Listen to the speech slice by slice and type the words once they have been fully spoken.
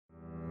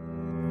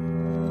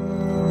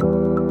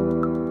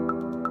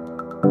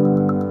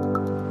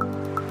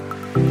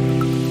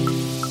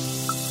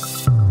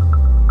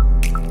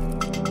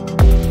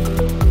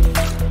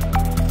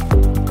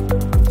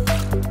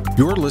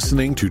You're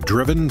listening to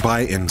Driven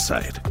by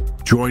Insight.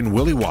 Join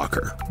Willie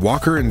Walker,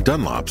 Walker &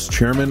 Dunlop's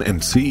chairman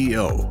and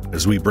CEO,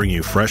 as we bring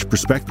you fresh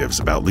perspectives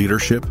about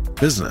leadership,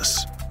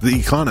 business, the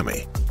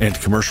economy, and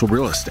commercial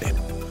real estate.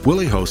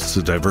 Willie hosts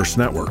a diverse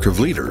network of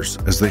leaders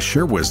as they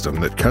share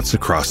wisdom that cuts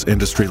across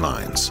industry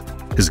lines.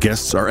 His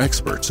guests are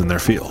experts in their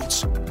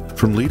fields,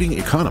 from leading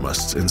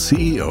economists and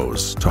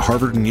CEOs to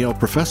Harvard and Yale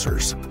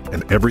professors,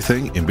 and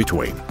everything in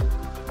between.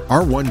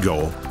 Our one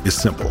goal is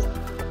simple: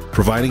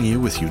 providing you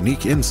with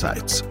unique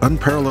insights,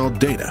 unparalleled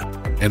data,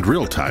 and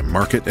real-time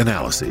market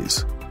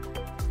analyses.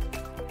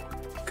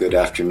 Good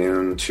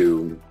afternoon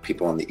to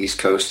people on the East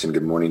Coast, and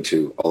good morning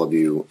to all of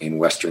you in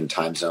Western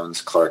time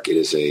zones. Clarke, it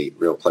is a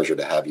real pleasure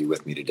to have you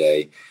with me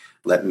today.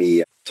 Let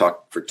me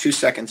talk for 2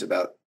 seconds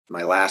about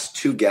my last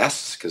two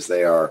guests, because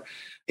they are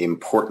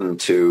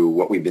important to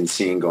what we've been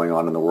seeing going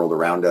on in the world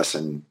around us,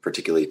 and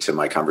particularly to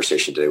my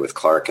conversation today with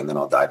Clarke, and then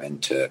I'll dive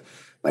into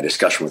my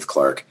discussion with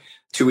Clarke.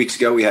 2 weeks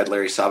ago, we had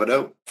Larry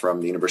Sabato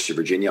from the University of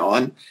Virginia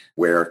on,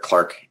 where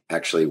Clarke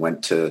actually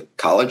went to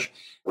college.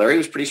 Larry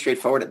was pretty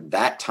straightforward at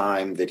that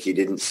time that he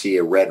didn't see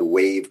a red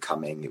wave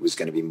coming. It was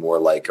going to be more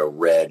like a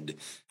red,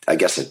 I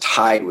guess a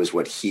tide was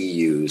what he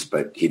used,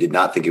 but he did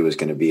not think it was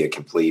going to be a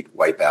complete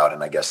wipeout.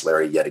 And I guess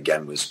Larry yet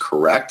again was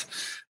correct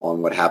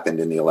on what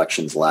happened in the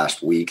elections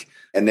last week.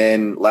 And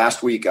then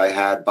last week, I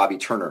had Bobby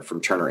Turner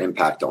from Turner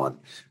Impact on,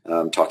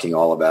 talking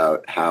all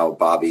about how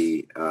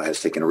Bobby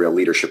has taken a real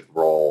leadership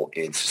role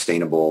in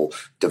sustainable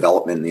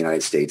development in the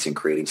United States and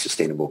creating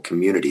sustainable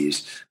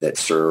communities that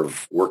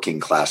serve working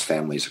class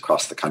families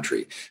across the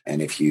country. And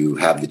if you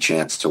have the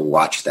chance to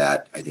watch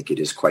that, I think it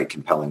is quite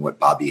compelling what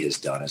Bobby has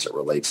done as it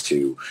relates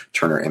to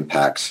Turner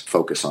Impact's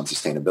focus on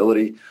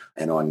sustainability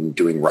and on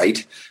doing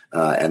right.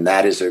 And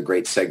that is a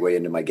great segue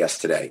into my guest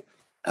today.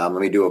 Let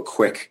me do a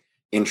quick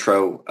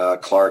intro,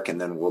 Clarke, and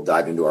then we'll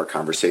dive into our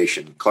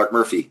conversation. Clarke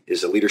Murphy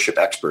is a leadership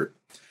expert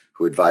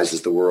who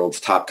advises the world's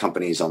top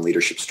companies on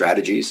leadership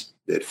strategies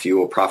that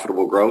fuel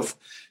profitable growth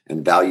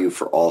and value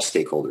for all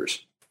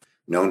stakeholders.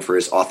 Known for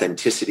his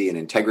authenticity and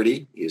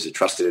integrity, he is a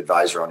trusted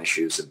advisor on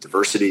issues of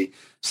diversity,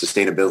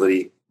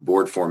 sustainability,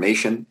 board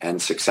formation, and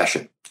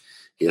succession.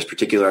 He has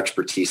particular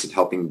expertise in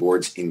helping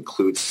boards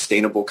include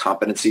sustainable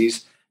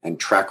competencies and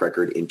track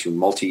record into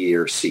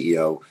multi-year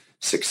CEO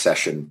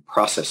succession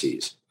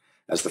processes.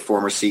 As the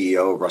former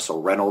CEO of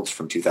Russell Reynolds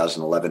from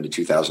 2011 to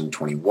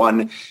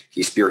 2021,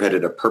 he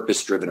spearheaded a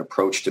purpose-driven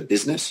approach to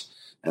business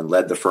and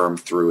led the firm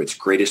through its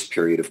greatest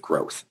period of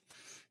growth.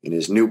 In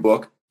his new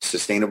book,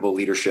 Sustainable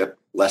Leadership,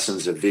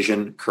 Lessons of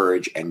Vision,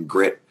 Courage, and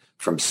Grit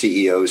from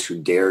CEOs Who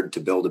Dared to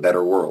Build a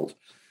Better World,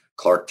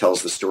 Clarke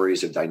tells the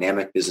stories of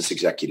dynamic business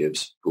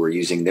executives who are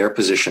using their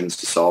positions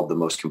to solve the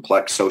most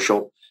complex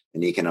social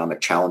and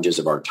economic challenges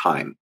of our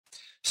time.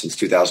 Since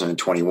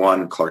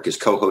 2021, Clarke has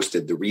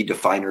co-hosted the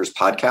Redefiners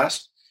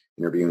podcast,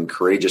 interviewing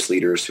courageous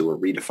leaders who are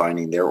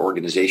redefining their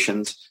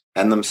organizations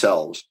and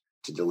themselves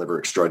to deliver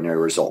extraordinary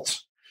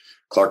results.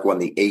 Clarke won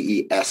the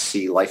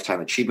AESC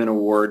Lifetime Achievement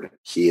Award.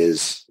 He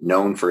is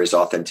known for his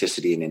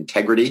authenticity and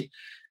integrity.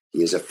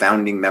 He is a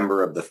founding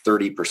member of the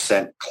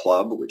 30%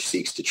 Club, which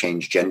seeks to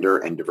change gender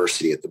and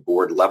diversity at the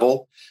board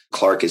level.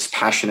 Clarke is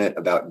passionate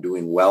about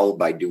doing well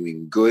by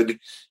doing good,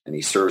 and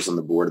he serves on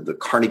the board of the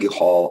Carnegie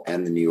Hall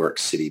and the New York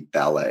City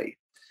Ballet.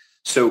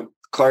 So,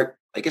 Clarke,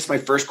 I guess my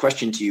first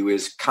question to you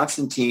is,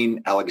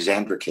 Konstantin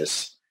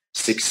Alexandrakis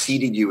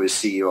succeeded you as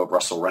CEO of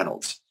Russell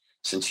Reynolds.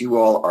 Since you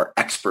all are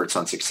experts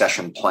on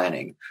succession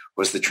planning,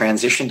 was the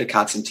transition to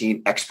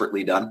Konstantin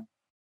expertly done?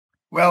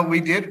 Well,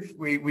 we did.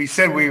 We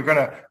said we were going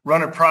to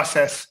run a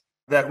process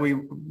that we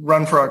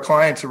run for our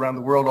clients around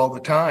the world all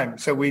the time.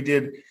 So we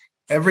did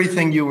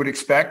everything you would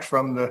expect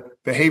from the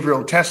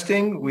behavioral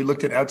testing. We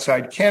looked at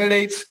outside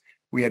candidates.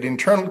 We had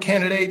internal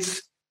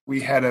candidates.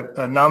 We had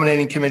a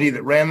nominating committee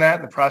that ran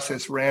that. The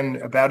process ran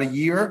about a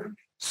year.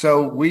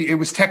 So it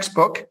was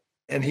textbook,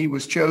 and he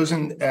was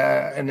chosen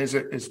and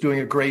is doing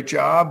a great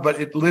job.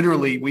 But it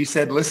literally, we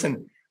said,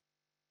 listen,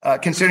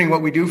 considering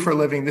what we do for a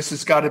living, this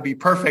has got to be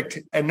perfect,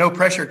 and no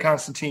pressure,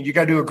 Konstantin. You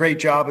got to do a great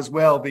job as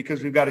well,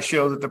 because we've got to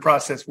show that the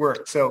process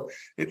works. So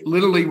it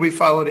literally, we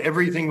followed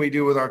everything we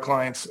do with our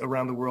clients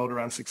around the world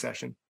around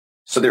succession.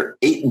 So there are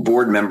 8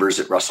 board members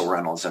at Russell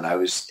Reynolds, and I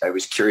was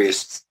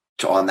curious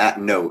to, on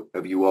that note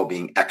of you all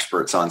being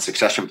experts on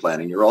succession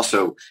planning, you're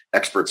also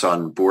experts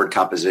on board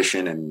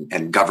composition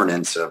and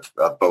governance of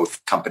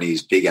both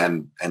companies, big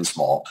and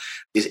small.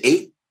 Is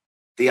 8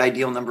 the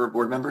ideal number of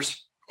board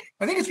members?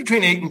 I think it's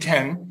between 8 and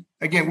 10.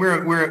 Again,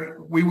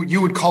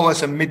 you would call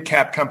us a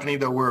mid-cap company,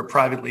 though we're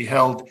privately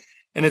held.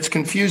 And it's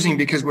confusing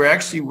because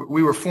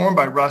we were formed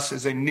by Russ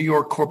as a New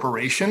York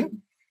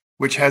corporation,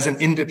 which has an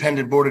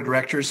independent board of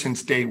directors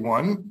since day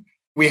one.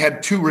 We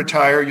had 2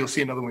 retire. You'll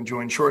see another one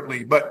join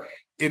shortly. But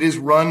it is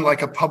run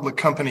like a public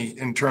company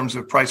in terms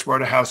of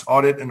Pricewaterhouse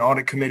audit and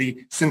audit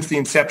committee since the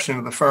inception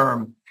of the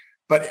firm.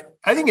 But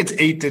I think it's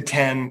 8 to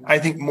 10. I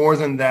think more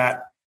than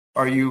that,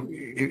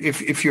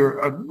 if you're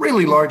a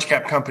really large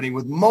cap company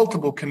with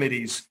multiple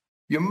committees,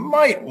 you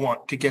might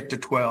want to get to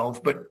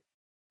 12, but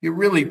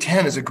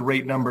 10 is a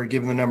great number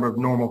given the number of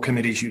normal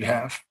committees you'd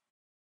have.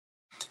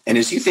 And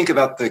as you think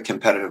about the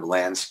competitive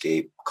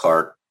landscape,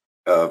 Clarke,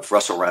 of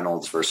Russell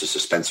Reynolds versus a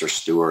Spencer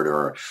Stewart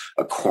or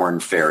a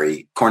Korn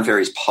Ferry, Korn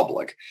Ferry's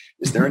public,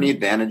 is there any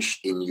advantage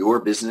in your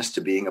business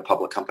to being a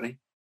public company?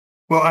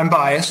 Well, I'm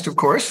biased, of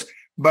course,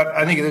 but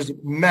I think there's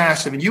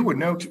massive, and you would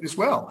know as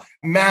well,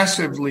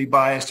 massively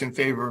biased in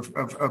favor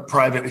of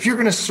private. If you're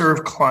going to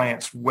serve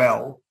clients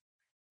well,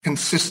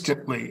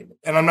 consistently,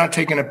 and I'm not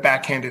taking a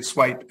backhanded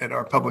swipe at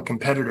our public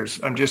competitors,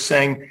 I'm just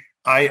saying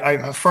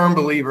I'm a firm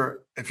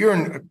believer, if you're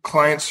in a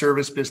client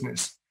service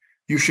business,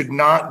 you should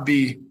not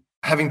be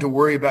having to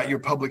worry about your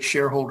public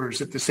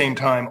shareholders at the same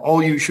time.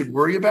 All you should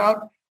worry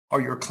about are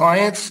your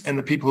clients and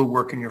the people who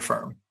work in your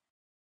firm.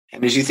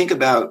 And as you think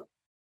about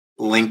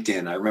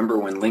LinkedIn, I remember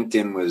when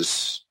LinkedIn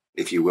was,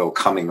 if you will,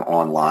 coming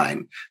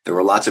online, there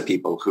were lots of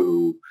people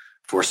who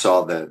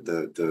foresaw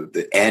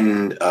the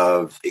end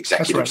of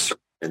executive search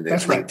and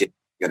that LinkedIn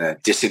is going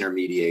to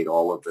disintermediate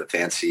all of the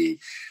fancy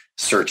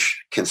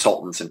search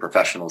consultants and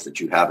professionals that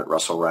you have at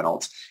Russell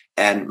Reynolds.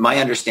 And my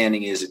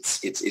understanding is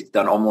it's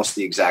done almost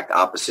the exact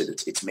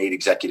opposite. It's made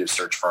executive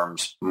search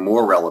firms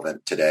more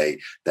relevant today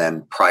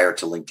than prior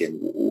to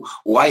LinkedIn.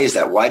 Why is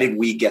that? Why did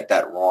we get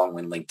that wrong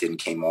when LinkedIn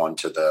came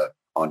onto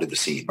the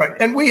scene? Right.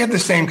 And we had the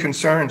same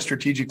concern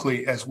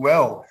strategically as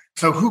well.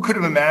 So who could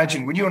have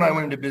imagined when you and I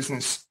went into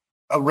business,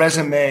 a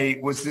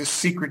resume was this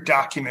secret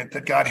document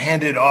that got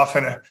handed off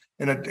in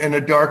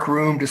a dark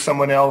room to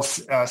someone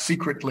else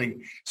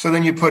secretly. So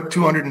then you put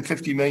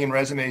 250 million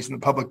resumes in the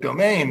public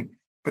domain,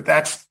 but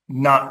that's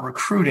not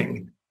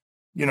recruiting.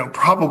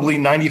 Probably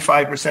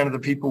 95% of the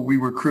people we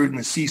recruit in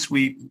the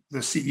C-suite, the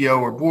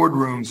CEO or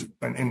boardrooms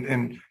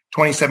in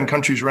 27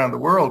 countries around the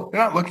world,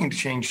 they're not looking to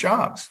change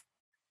jobs.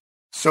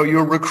 So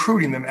you're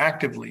recruiting them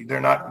actively.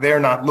 They're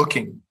not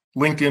looking.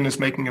 LinkedIn is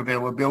making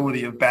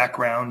availability of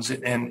backgrounds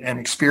and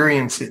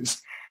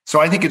experiences.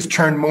 So I think it's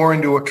turned more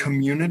into a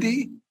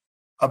community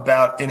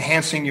about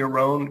enhancing your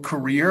own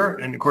career.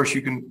 And of course,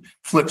 you can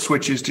flip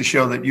switches to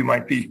show that you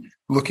might be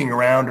looking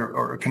around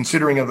or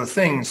considering other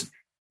things.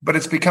 But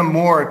it's become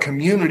more a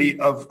community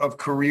of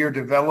career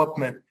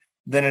development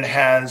than it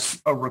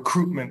has a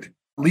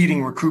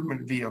leading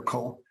recruitment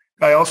vehicle.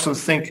 I also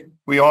think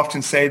we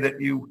often say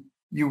that you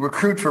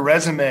recruit for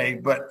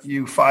resume, but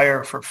you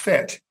fire for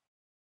fit.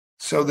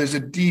 So there's a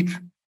deep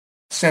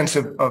sense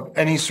of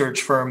any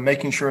search firm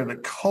making sure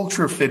that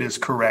culture fit is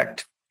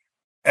correct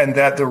and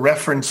that the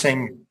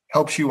referencing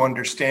helps you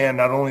understand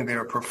not only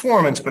their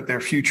performance, but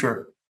their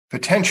future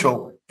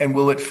potential. And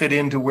will it fit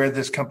into where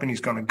this company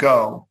is going to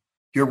go?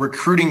 You're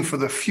recruiting for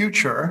the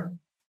future.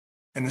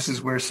 And this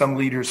is where some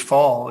leaders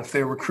fall. If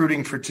they're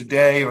recruiting for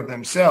today or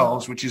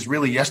themselves, which is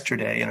really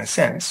yesterday in a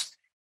sense,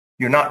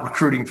 you're not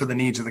recruiting for the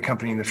needs of the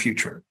company in the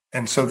future.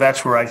 And so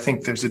that's where I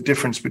think there's a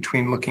difference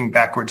between looking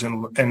backwards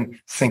and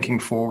thinking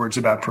forwards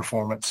about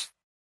performance.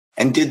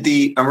 And did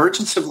the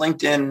emergence of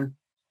LinkedIn,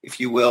 if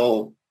you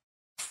will,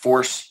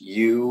 force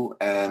you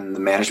and the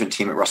management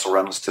team at Russell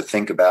Reynolds to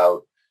think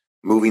about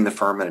moving the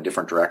firm in a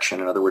different direction?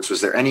 In other words, was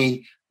there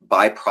any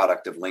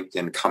byproduct of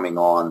LinkedIn coming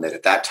on that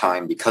at that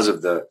time, because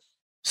of the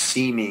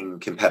seeming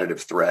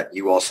competitive threat,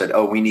 you all said,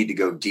 oh, we need to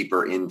go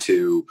deeper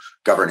into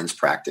governance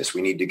practice.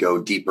 We need to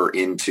go deeper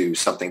into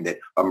something that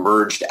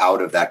emerged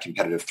out of that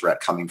competitive threat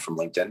coming from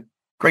LinkedIn?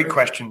 Great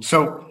question.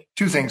 So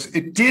two things.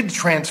 It did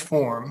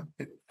transform.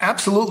 It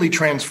absolutely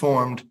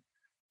transformed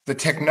the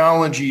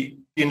technology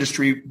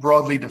industry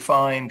broadly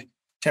defined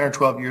 10 or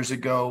 12 years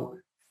ago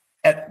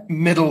at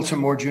middle to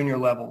more junior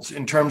levels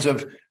in terms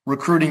of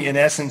recruiting, in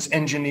essence,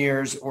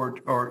 engineers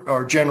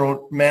or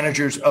general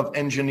managers of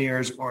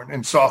engineers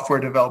and software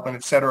development,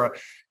 et cetera.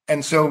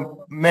 And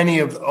so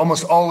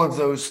almost all of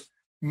those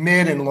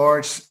mid and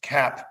large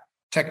cap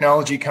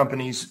technology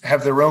companies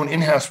have their own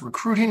in-house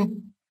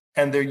recruiting,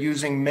 and they're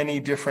using many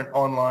different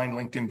online,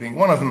 LinkedIn being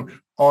one of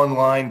them,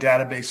 online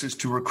databases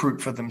to recruit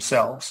for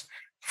themselves.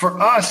 For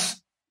us,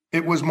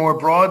 it was more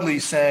broadly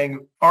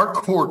saying our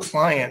core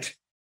client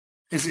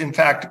is in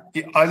fact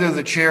either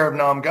the chair of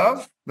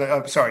NomGov,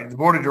 the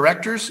board of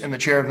directors and the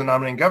chair of the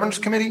nominating governance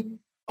committee,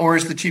 or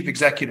is the chief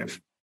executive.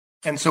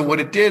 And so what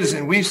it did is,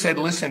 and we've said,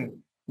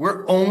 listen,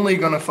 we're only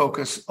going to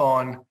focus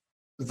on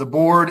the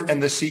board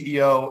and the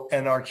CEO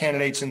and our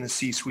candidates in the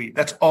C-suite.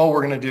 That's all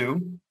we're going to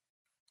do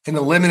in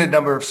the limited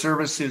number of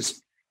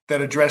services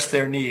that address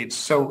their needs.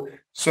 So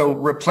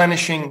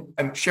replenishing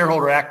and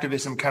shareholder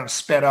activism kind of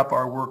sped up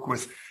our work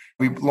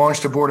we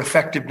launched a board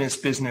effectiveness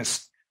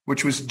business,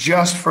 which was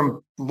just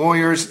from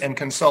lawyers and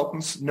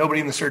consultants,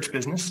 nobody in the search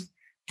business,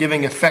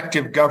 giving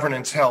effective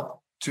governance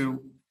help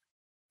to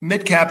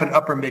mid-cap and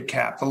upper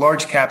mid-cap. The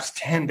large caps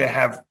tend to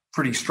have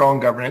pretty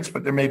strong governance,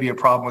 but there may be a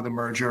problem with a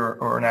merger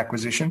or an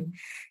acquisition.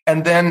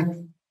 And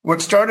then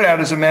what started out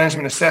as a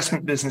management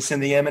assessment business in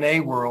the M&A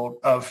world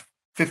of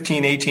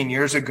 15, 18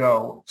 years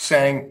ago,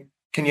 saying,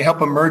 can you help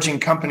a merging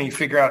company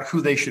figure out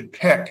who they should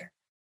pick?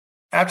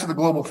 After the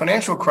global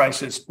financial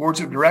crisis,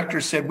 boards of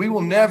directors said, we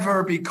will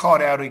never be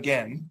caught out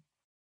again.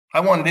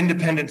 I want an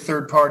independent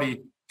third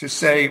party to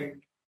say,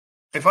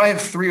 if I have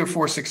 3 or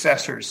 4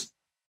 successors,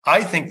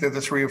 I think they're the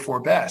 3 or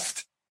 4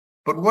 best.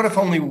 But what if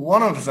only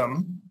one of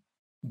them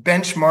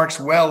benchmarks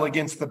well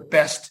against the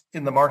best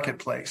in the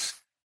marketplace?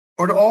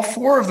 Or do all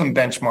four of them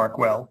benchmark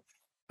well?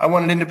 I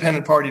want an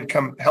independent party to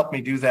come help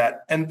me do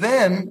that. And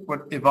then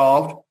what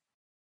evolved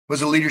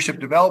was a leadership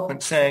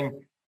development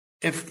saying,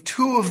 if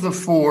two of the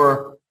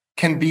four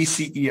can be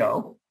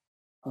CEO,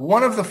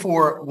 one of the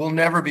four will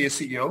never be a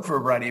CEO for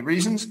a variety of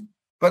reasons.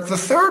 But the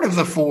third of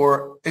the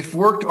four, if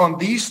worked on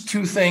these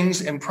two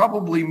things and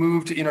probably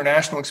moved to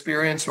international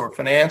experience or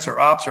finance or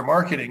ops or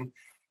marketing,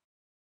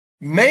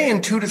 may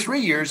in 2 to 3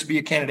 years be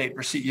a candidate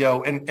for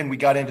CEO. And we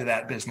got into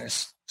that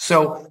business.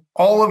 So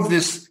all of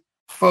this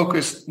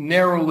focused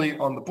narrowly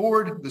on the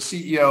board, the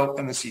CEO,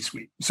 and the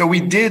C-suite. So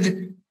we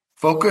did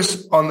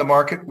focus on the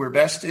market we're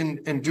best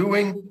in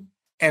doing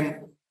and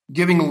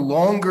giving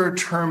longer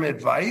term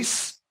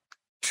advice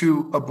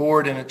to a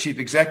board and a chief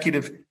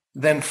executive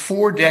than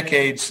 4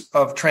 decades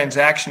of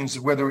transactions,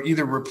 whether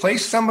either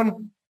replaced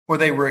someone or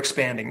they were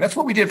expanding. That's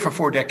what we did for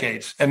 4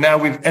 decades. And now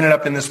we've ended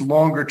up in this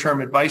longer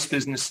term advice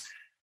business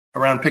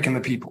around picking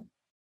the people.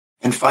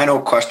 And final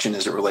question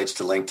as it relates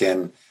to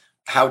LinkedIn.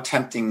 How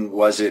tempting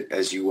was it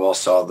as you all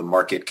saw the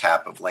market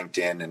cap of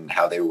LinkedIn and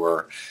how they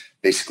were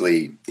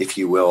basically, if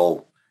you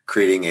will,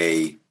 creating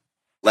a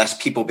less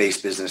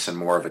people-based business and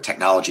more of a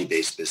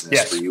technology-based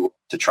business for you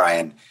to try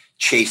and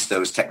chase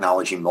those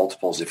technology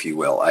multiples, if you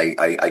will.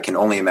 I can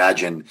only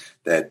imagine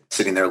that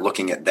sitting there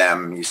looking at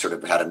them, you sort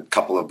of had a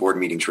couple of board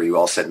meetings where you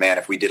all said, man,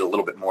 if we did a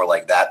little bit more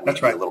like that, we'd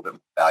be a little bit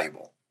more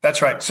valuable.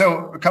 That's right.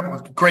 So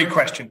great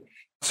question.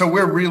 So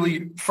we're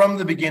really, from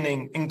the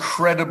beginning,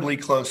 incredibly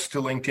close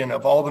to LinkedIn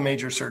of all the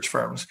major search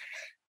firms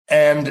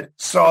and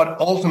saw it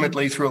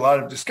ultimately through a lot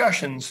of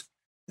discussions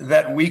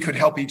that we could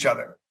help each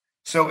other.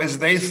 So as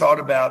they thought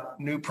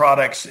about new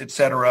products, et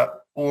cetera,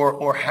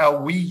 or how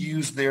we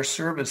use their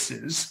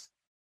services,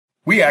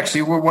 we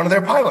actually were one of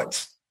their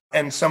pilots.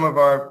 And some of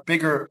our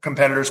bigger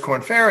competitors,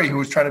 Korn Ferry, who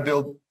was trying to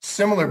build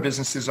similar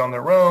businesses on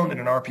their own in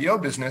an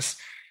RPO business,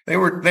 they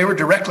were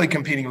directly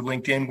competing with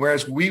LinkedIn,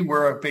 whereas we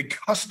were a big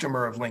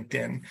customer of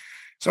LinkedIn.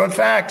 So in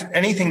fact,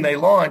 anything they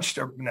launched,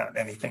 or not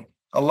anything,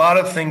 a lot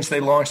of things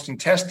they launched and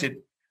tested,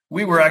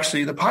 we were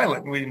actually the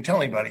pilot and we didn't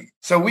tell anybody.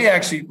 So we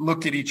actually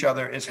looked at each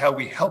other as how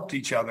we helped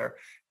each other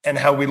and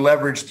how we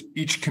leveraged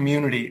each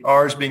community,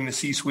 ours being the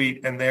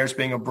C-suite and theirs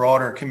being a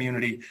broader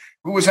community.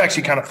 It was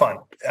actually kind of fun.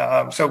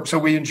 So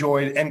we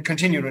enjoyed and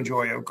continue to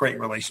enjoy a great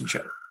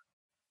relationship.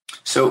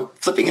 So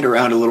flipping it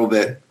around a little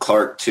bit,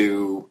 Clarke,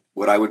 to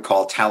what I would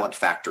call talent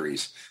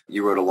factories.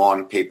 You wrote a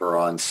long paper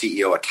on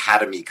CEO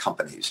Academy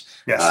companies.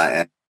 Yes.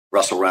 And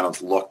Russell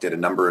Reynolds looked at a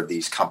number of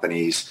these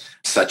companies,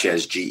 such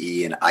as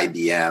GE and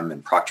IBM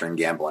and Procter &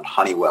 Gamble and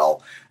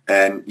Honeywell.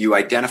 And you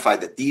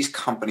identified that these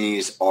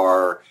companies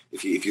are,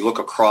 if you look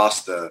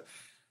across the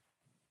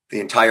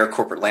entire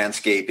corporate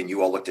landscape, and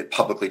you all looked at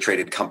publicly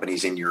traded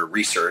companies in your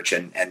research,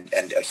 and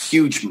a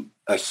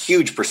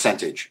huge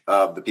percentage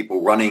of the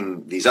people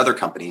running these other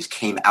companies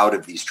came out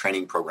of these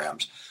training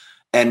programs.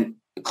 And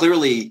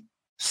clearly,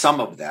 some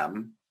of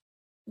them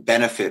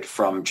benefit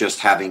from just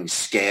having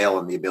scale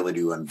and the ability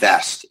to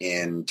invest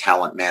in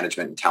talent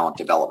management and talent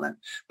development.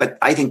 But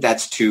I think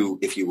that's too,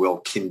 if you will,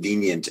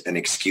 convenient an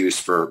excuse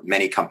for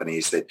many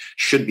companies that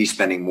should be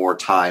spending more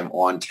time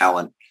on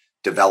talent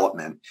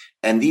development.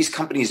 And these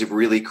companies have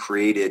really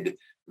created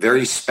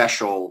very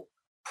special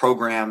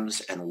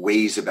programs and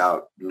ways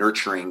about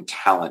nurturing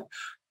talent.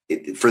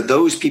 For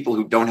those people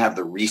who don't have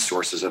the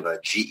resources of a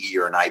GE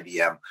or an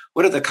IBM,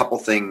 what are the couple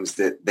things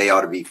that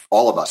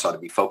all of us ought to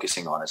be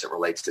focusing on as it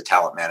relates to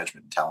talent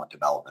management and talent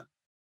development?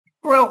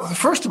 Well,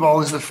 first of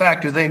all is the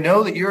fact that they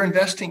know that you're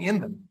investing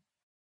in them,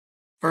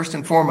 first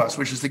and foremost,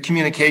 which is the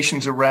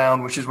communications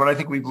around, which is what I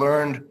think we've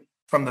learned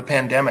from the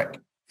pandemic,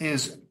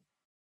 is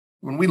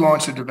when we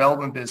launched a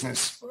development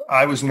business,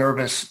 I was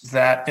nervous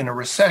that in a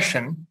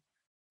recession,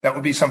 that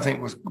would be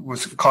something that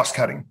was cost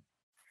cutting.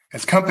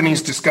 As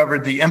companies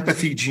discovered the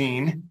empathy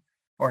gene,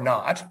 or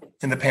not,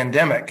 in the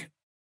pandemic,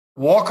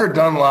 Walker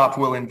Dunlop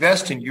will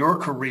invest in your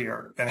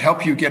career and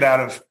help you get out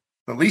of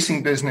the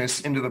leasing business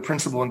into the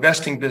principal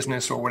investing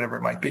business or whatever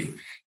it might be.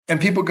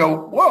 And people go,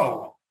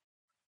 whoa,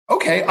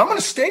 okay, I'm going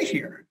to stay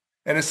here.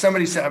 And as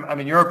somebody said, I'm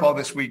in Europe all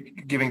this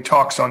week giving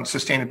talks on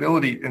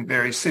sustainability in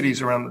various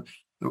cities around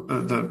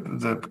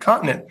the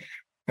continent.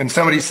 And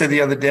somebody said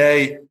the other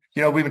day,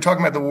 we've been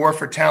talking about the war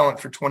for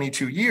talent for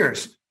 22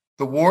 years.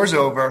 The war's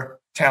over.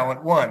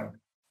 Talent won.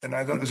 And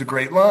I thought it was a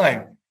great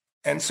line.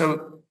 And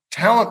so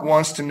talent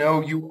wants to know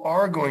you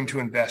are going to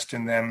invest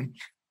in them.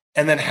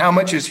 And then how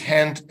much is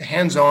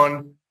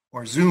hands-on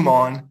or Zoom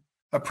on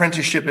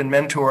apprenticeship and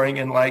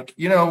mentoring. And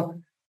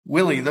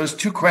Willie, those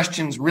 2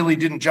 questions really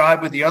didn't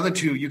jive with the other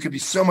 2. You could be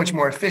so much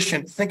more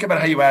efficient. Think about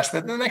how you ask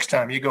that the next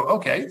time. You go,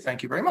 okay,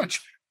 thank you very much.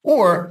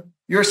 Or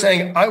you're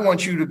saying, I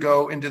want you to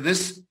go into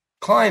this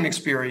client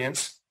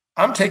experience.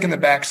 I'm taking the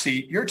back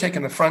seat. You're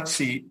taking the front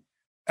seat.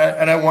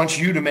 And I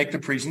want you to make the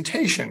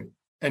presentation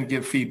and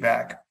give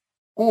feedback.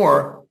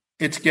 Or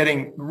it's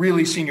getting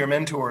really senior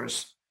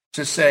mentors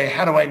to say,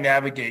 how do I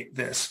navigate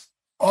this?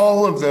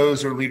 All of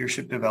those are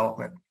leadership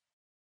development.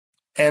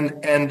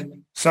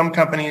 And some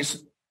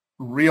companies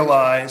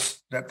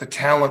realize that the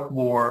talent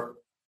war,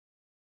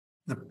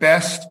 the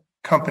best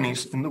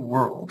companies in the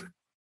world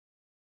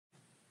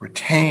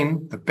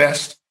retain the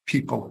best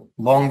people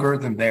longer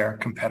than their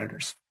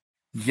competitors.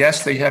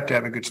 Yes, they have to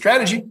have a good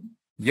strategy.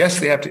 Yes,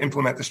 they have to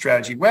implement the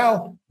strategy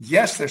well.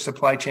 Yes, their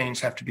supply chains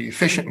have to be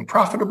efficient and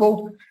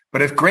profitable.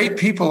 But if great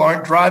people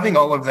aren't driving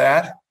all of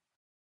that,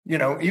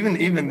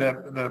 even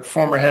the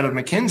former head of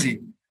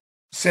McKinsey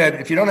said,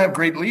 if you don't have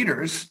great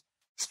leaders,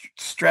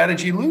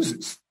 strategy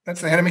loses. That's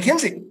the head of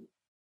McKinsey.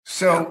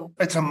 So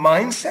it's a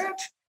mindset,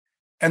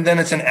 and then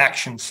it's an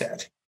action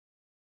set.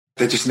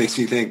 That just makes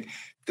me think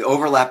the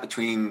overlap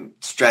between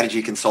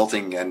strategy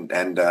consulting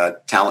and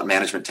talent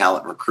management,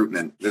 talent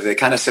recruitment, they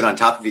kind of sit on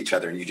top of each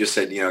other. And you just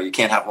said, you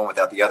can't have one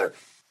without the other.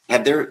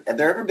 Have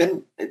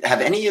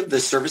any of the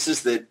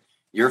services that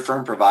your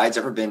firm provides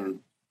ever been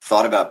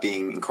thought about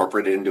being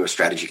incorporated into a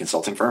strategy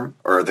consulting firm,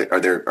 or are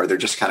there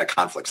just kind of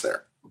conflicts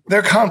there? There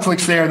are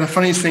conflicts there. The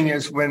funniest thing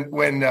is when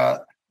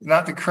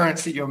not the current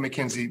CEO of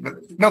McKinsey,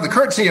 the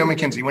current CEO of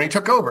McKinsey, when he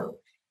took over,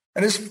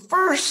 and his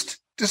first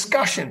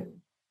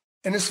discussion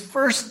and his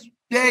first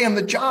day on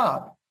the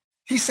job,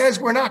 he says,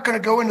 we're not going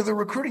to go into the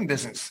recruiting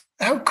business.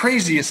 How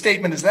crazy a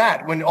statement is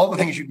that, when all the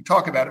things you can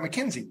talk about at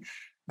McKinsey?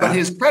 But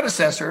his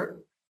predecessor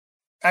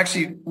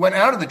actually went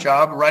out of the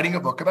job writing a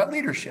book about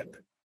leadership.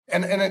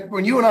 And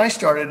when you and I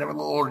started, I'm a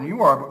little older than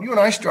you are, but when you and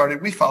I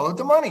started, we followed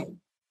the money.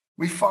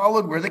 We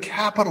followed where the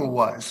capital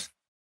was.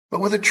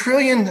 But with $1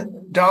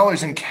 trillion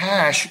in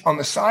cash on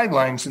the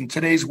sidelines in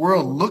today's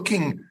world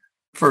looking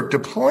for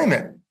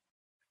deployment,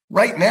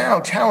 right now,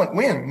 talent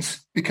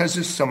wins because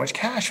there's so much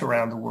cash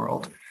around the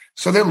world.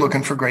 So they're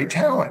looking for great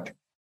talent.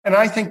 And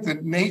I think the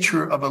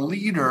nature of a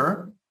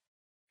leader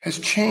has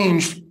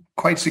changed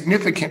quite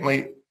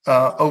significantly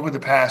over the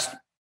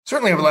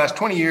last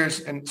 20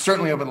 years, and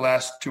certainly over the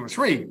last 2 or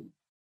 3.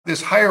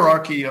 This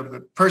hierarchy of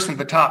the person at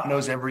the top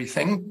knows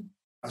everything,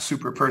 a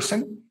super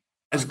person,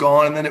 is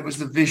gone. And then it was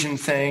the vision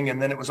thing,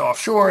 and then it was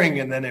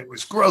offshoring, and then it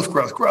was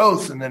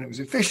growth, and then it was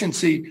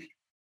efficiency.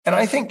 And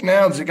I think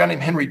now there's a guy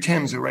named Henry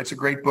Timms who writes a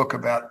great book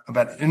about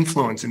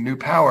influence and new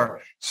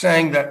power,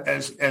 saying that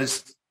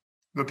as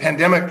the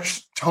pandemic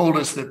told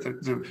us that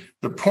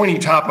the pointy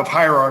top of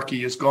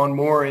hierarchy has gone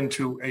more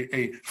into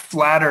a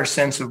flatter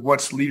sense of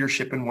what's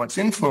leadership and what's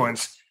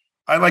influence.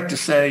 I like to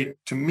say,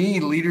 to me,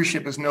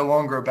 leadership is no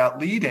longer about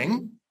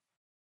leading.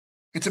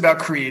 It's about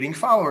creating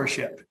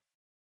followership.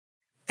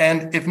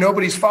 And if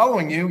nobody's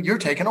following you, you're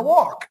taking a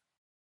walk.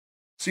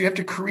 So you have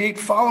to create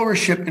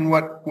followership in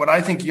what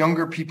I think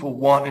younger people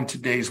want in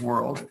today's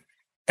world.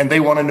 And they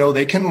want to know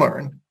they can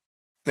learn.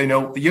 They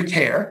know that you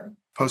care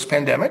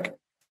post-pandemic.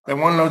 They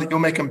want to know that you'll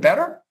make them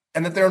better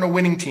and that they're on a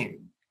winning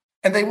team.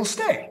 And they will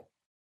stay.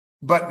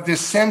 But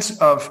this sense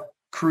of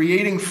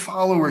creating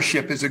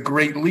followership as a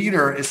great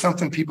leader is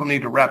something people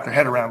need to wrap their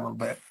head around a little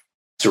bit.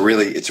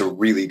 It's a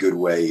really good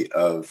way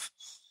of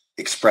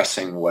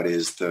expressing what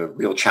is the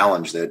real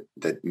challenge that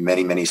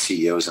many, many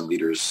CEOs and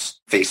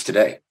leaders face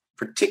today,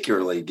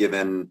 particularly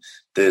given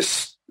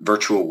this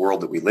virtual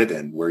world that we live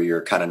in, where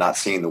you're kind of not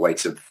seeing the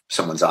whites of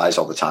someone's eyes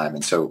all the time.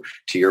 And so,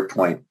 to your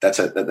point, that's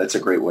a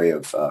great way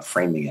of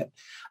framing it.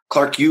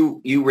 Clarke,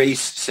 you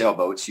race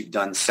sailboats. You've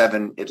done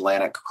 7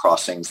 Atlantic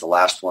crossings, the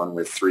last one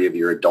with 3 of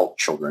your adult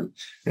children,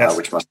 yes.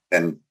 Which must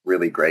have been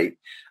really great.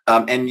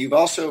 And you've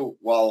also,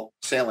 while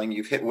sailing,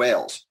 you've hit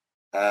whales.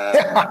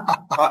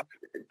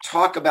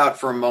 Talk about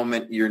for a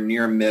moment your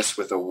near miss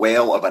with a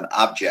whale of an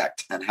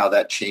object and how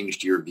that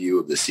changed your view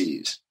of the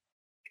seas.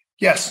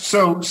 Yes.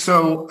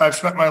 So I've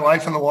spent my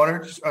life in the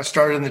water. I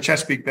started in the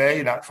Chesapeake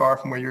Bay, not far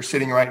from where you're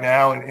sitting right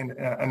now in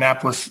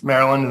Annapolis,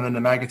 Maryland, and then the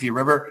Magathie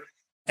River.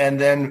 And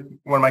then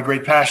one of my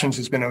great passions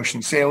has been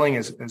ocean sailing,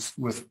 as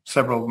with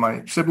several of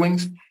my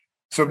siblings.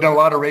 So I've done a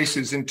lot of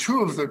races in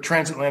 2 of the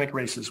transatlantic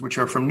races, which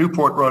are from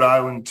Newport, Rhode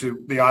Island to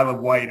the Isle of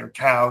Wight or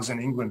Cowes in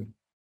England.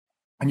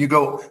 And you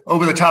go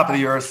over the top of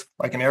the earth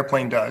like an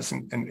airplane does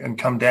and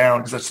come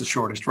down, because that's the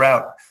shortest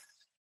route.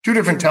 2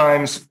 different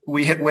times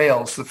we hit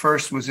whales. The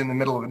first was in the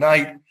middle of the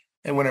night.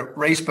 And when a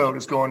race boat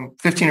is going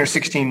 15 or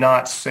 16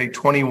 knots, say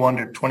 21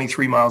 to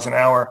 23 miles an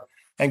hour,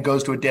 and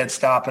goes to a dead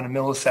stop in a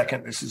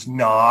millisecond, this is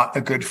not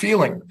a good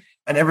feeling.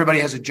 And everybody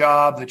has a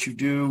job that you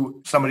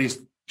do. Somebody's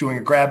doing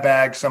a grab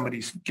bag.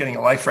 Somebody's getting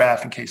a life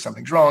raft in case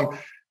something's wrong.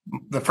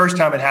 The first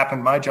time it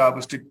happened, my job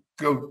was to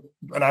go,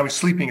 and I was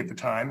sleeping at the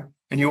time.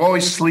 And you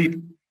always sleep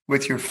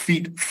with your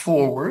feet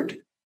forward.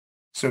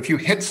 So if you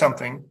hit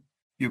something,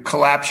 you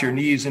collapse your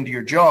knees into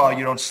your jaw,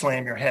 you don't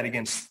slam your head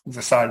against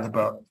the side of the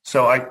boat.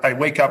 So I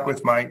wake up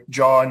with my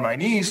jaw and my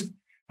knees.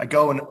 I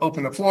go and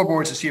open the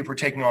floorboards to see if we're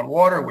taking on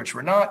water, which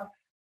we're not.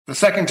 The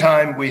second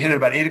time we hit it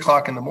about 8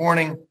 o'clock in the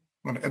morning.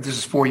 This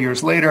is 4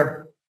 years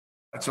later.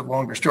 That's a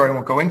longer story I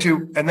won't go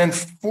into. And then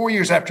 4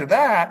 years after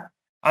that,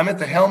 I'm at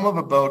the helm of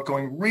a boat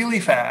going really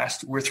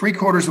fast. We're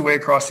 3/4 of the way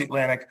across the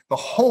Atlantic. The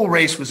whole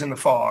race was in the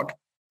fog.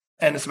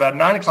 And it's about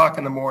 9 o'clock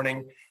in the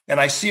morning. And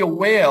I see a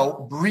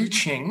whale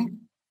breaching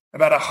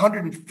about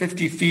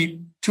 150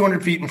 feet,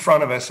 200 feet in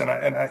front of us. And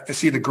I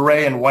see the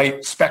gray and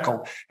white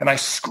speckle. And I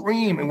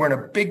scream, and we're in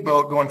a big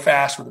boat going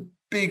fast with a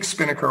big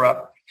spinnaker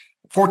up,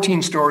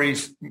 14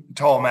 stories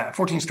tall mast,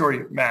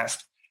 14-story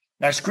mast.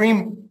 And I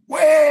scream,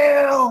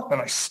 whale,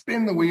 and I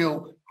spin the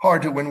wheel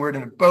hard to windward,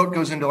 and the boat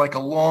goes into like a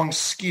long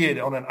skid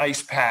on an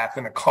ice path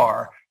in a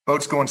car.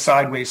 Boat's going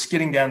sideways,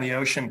 skidding down the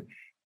ocean.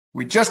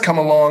 We just come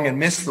along and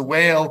miss the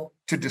whale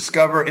to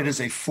discover it is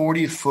a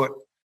 40-foot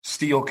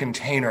steel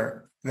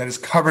container that is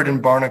covered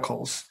in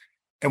barnacles,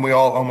 and we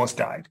all almost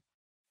died.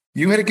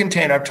 You hit a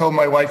container. I've told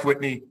my wife,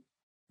 Whitney,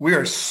 we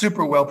are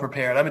super well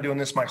prepared. I've been doing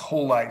this my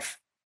whole life,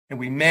 and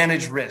we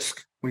manage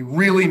risk. We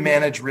really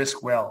manage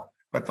risk well.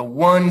 But the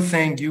one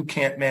thing you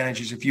can't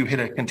manage is if you hit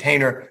a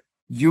container,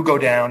 you go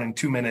down in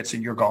 2 minutes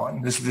and you're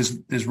gone.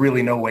 There's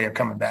really no way of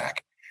coming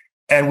back.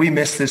 And we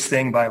missed this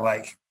thing by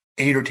like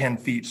 8 or 10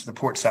 feet to the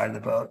port side of the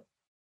boat.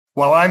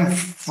 While I'm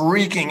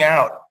freaking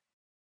out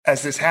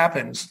as this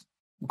happens,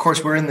 of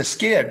course, we're in the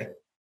skid,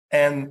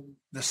 and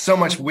there's so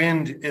much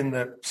wind in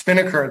the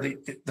spinnaker,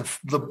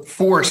 the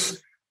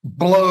force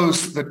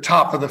blows the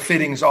top of the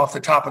fittings off the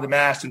top of the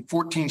mast, and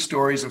 14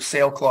 stories of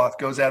sailcloth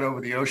goes out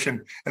over the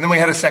ocean. And then we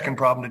had a second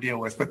problem to deal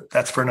with, but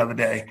that's for another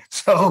day.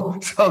 So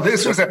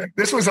this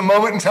was a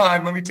moment in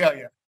time, let me tell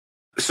you.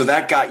 So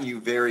that got you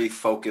very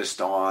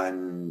focused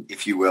on,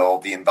 if you will,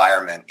 the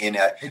environment.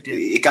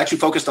 It got you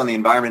focused on the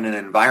environment in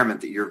an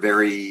environment that you're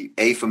very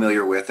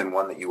familiar with, and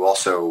one that you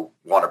also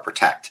want to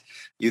protect.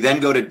 You then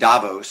go to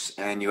Davos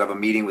and you have a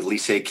meeting with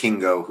Lise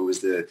Kingo, who is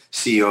the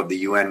CEO of the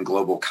UN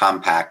Global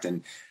Compact.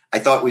 And I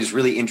thought it was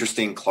really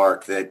interesting,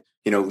 Clarke, that,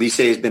 Lise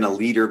has been a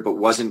leader but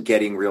wasn't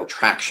getting real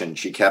traction.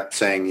 She kept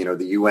saying,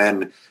 the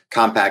UN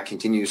Compact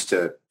continues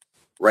to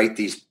write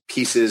these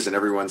pieces and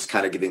everyone's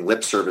kind of giving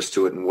lip service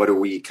to it. And what do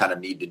we kind of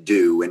need to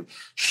do? And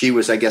she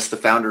was, I guess, the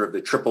founder of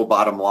the triple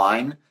bottom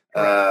line,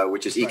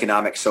 which is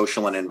economic,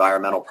 social, and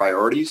environmental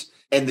priorities.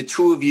 And the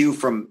two of you,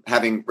 from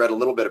having read a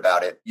little bit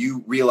about it,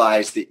 you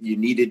realized that you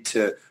needed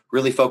to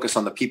really focus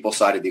on the people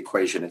side of the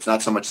equation. It's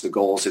not so much the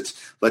goals. It's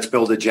let's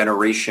build a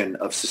generation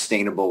of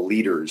sustainable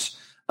leaders.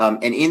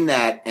 And in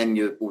that, and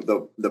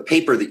the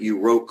paper that you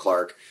wrote,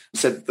 Clarke,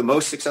 said the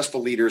most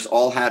successful leaders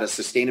all had a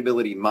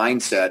sustainability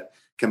mindset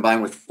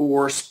combined with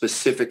 4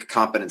 specific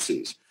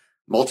competencies: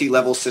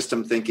 multi-level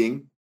system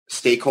thinking,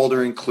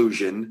 stakeholder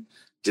inclusion,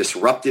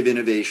 disruptive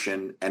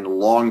innovation, and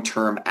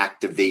long-term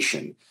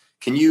activation.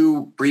 Can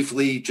you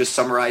briefly just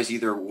summarize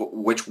either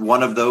which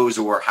one of those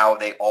or how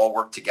they all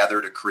work together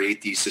to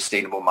create these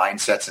sustainable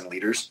mindsets and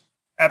leaders?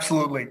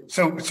 Absolutely.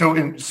 So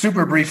in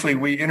super briefly,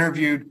 we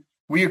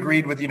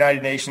agreed with the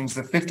United Nations,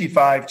 the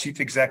 55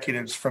 chief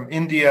executives from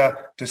India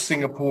to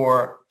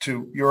Singapore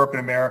to Europe and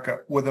America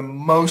were the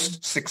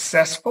most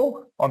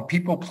successful on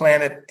people,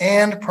 planet,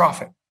 and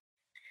profit.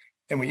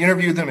 And we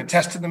interviewed them and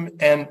tested them,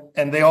 and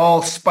they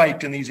all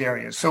spiked in these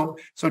areas. So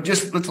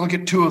just let's look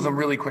at 2 of them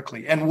really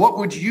quickly. And what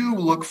would you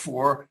look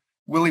for,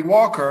 Willie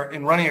Walker,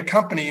 in running a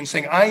company and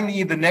saying, I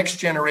need the next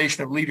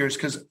generation of leaders,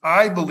 because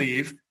I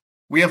believe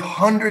we have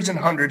hundreds and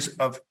hundreds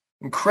of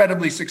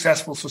incredibly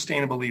successful,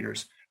 sustainable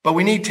leaders, but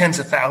we need tens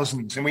of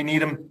thousands, and we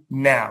need them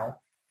now.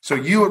 So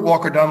you at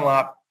Walker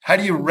Dunlop, how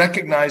do you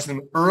recognize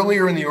them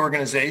earlier in the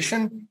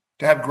organization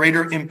to have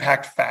greater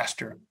impact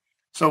faster?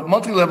 So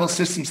multi-level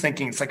systems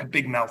thinking, it's like a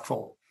big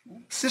mouthful.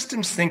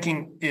 Systems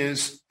thinking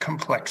is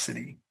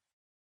complexity.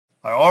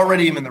 I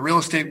already am in the real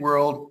estate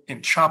world,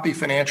 in choppy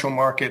financial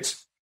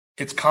markets.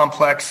 It's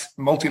complex,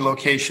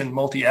 multi-location,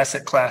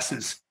 multi-asset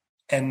classes.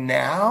 And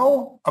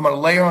now I'm going to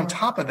layer on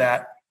top of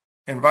that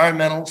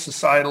environmental,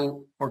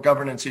 societal, or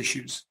governance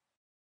issues.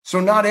 So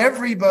not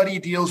everybody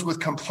deals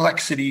with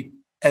complexity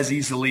as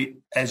easily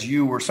as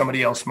you or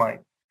somebody else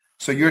might.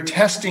 So you're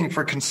testing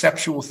for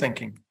conceptual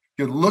thinking.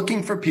 You're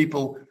looking for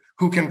people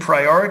who can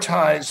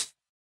prioritize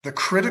the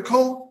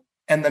critical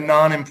and the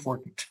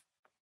non-important,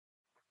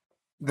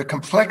 the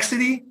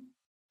complexity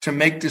to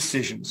make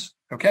decisions.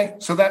 Okay,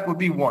 so that would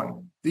be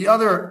one. The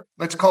other,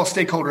 let's call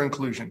stakeholder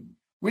inclusion.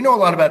 We know a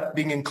lot about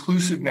being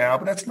inclusive now,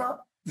 but that's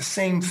not the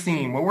same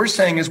theme. What we're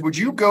saying is, would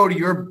you go to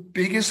your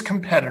biggest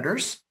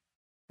competitors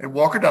at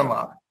Walker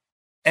Dunlop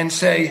and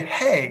say,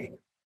 hey,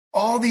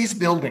 all these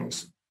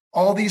buildings,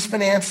 all these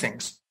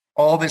financings,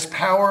 all this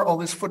power, all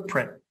this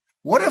footprint,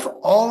 what if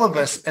all of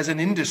us as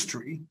an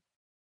industry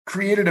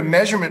created a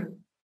measurement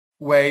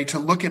way to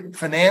look at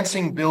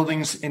financing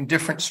buildings in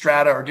different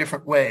strata or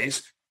different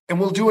ways, and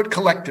we'll do it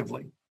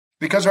collectively?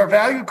 Because our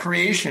value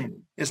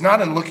creation is not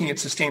in looking at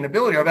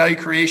sustainability. Our value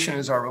creation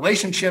is our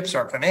relationships,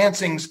 our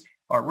financings,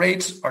 our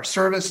rates, our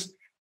service.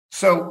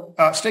 So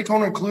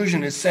stakeholder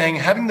inclusion is saying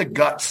having the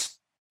guts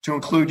to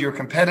include your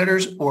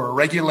competitors or a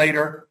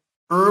regulator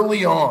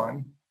early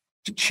on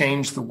to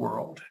change the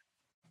world.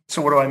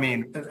 So what do I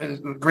mean?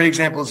 A great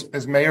example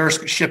is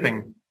Maersk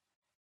Shipping.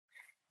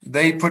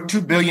 They put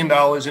 $2 billion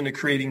into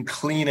creating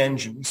clean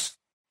engines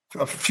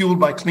fueled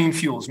by clean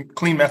fuels,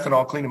 clean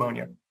methanol, clean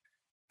ammonia.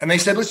 And they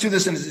said, let's do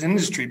this in this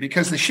industry,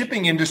 because the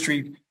shipping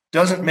industry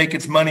doesn't make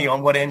its money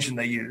on what engine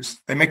they use.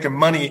 They make their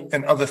money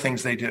in other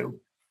things they do.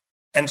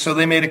 And so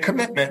they made a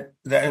commitment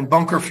that, and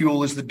bunker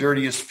fuel is the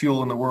dirtiest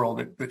fuel in the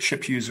world that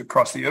ships use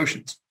across the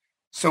oceans.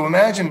 So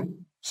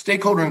imagine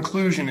stakeholder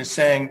inclusion is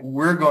saying,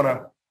 we're going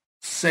to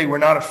say we're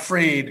not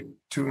afraid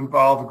to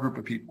involve a group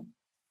of people.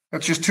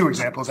 That's just 2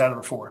 examples out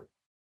of the 4.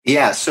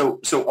 Yeah. So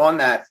on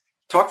that,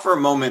 talk for a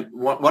moment.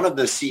 One of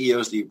the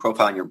CEOs that you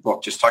profile in your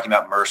book, just talking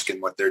about Maersk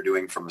and what they're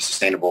doing from a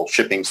sustainable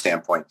shipping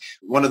standpoint.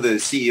 One of the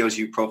CEOs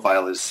you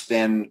profile is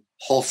Sven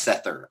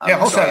Holsether.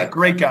 Holsether,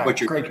 great guy.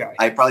 Great guy.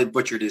 I probably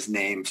butchered his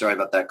name. Sorry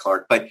about that,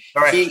 Clarke. But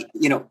right.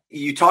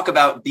 You talk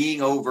about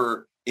being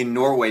over in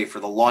Norway for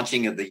the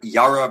launching of the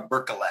Yara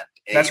Birkeland.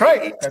 That's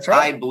right.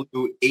 Sky blue,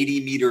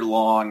 80-meter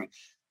long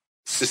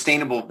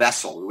sustainable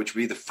vessel, which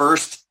would be the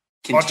first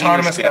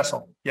autonomous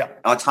vessel. Yeah.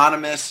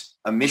 Autonomous,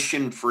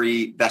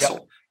 emission-free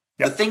vessel.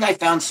 Yep. The thing I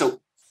found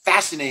so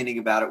fascinating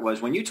about it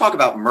was when you talk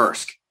about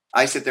Maersk,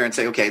 I sit there and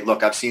say, okay,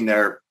 look, I've seen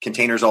their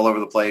containers all over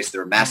the place.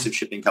 They're a massive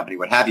shipping company,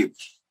 what have you.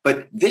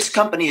 But this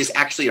company is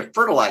actually a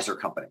fertilizer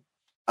company.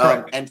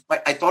 And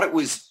I thought it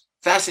was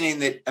fascinating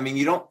that,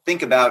 you don't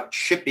think about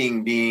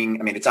shipping being,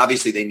 it's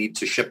obviously they need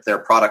to ship their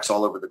products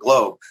all over the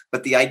globe,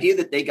 but the idea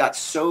that they got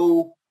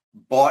so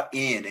bought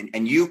in,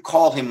 and you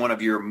call him one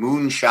of your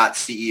moonshot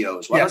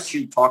CEOs. Why don't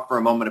you talk for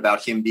a moment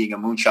about him being a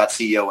moonshot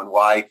CEO and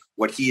why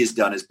what he has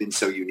done has been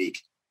so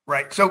unique?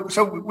 Right. So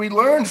we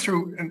learned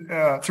through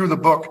the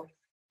book,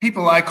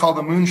 people I call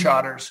the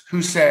moonshotters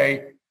who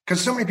say,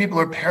 because so many people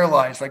are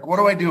paralyzed, like, what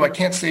do I do? I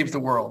can't save the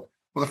world.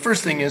 Well, the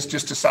first thing is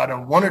just decide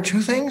on 1 or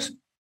 2 things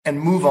and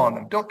move on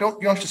them. You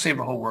don't have to save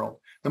the whole world.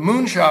 The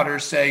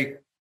moonshotters say,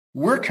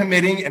 we're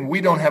committing and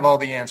we don't have all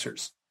the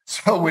answers.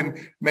 So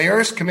when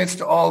Maersk commits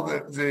to all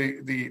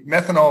the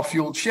methanol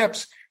fueled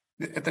ships,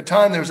 at the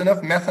time there was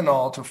enough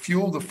methanol to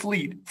fuel the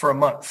fleet for a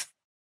month.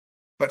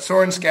 But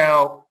Soren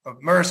Skau of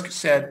Maersk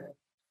said,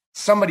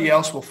 somebody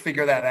else will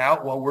figure that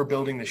out while we're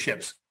building the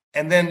ships.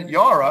 And then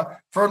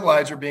Yara,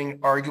 fertilizer being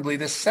arguably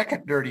the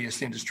second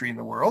dirtiest industry in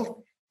the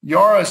world,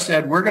 Yara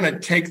said, we're going to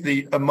take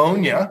the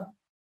ammonia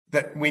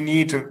that we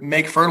need to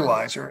make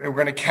fertilizer, and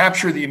we're going to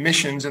capture the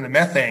emissions and the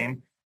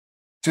methane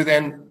to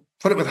then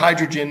put it with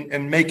hydrogen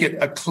and make it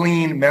a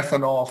clean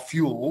methanol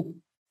fuel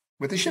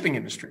with the shipping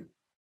industry.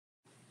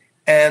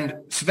 And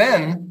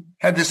Sven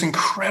had this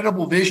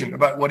incredible vision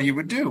about what he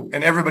would do.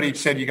 And everybody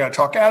said, you got to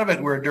talk out of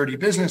it. We're a dirty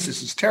business.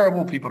 This is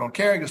terrible. People don't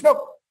care. He goes, nope,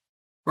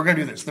 we're going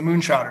to do this, the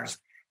moonshotters.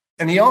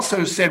 And he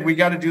also said, we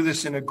got to do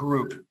this in a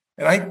group.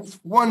 And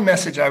one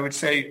message I would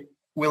say,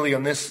 Willie,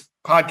 on this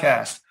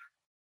podcast,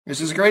 is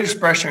there's a great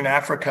expression in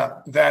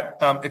Africa that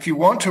if you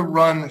want to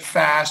run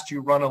fast,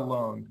 you run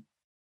alone.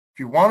 If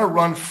you want to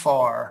run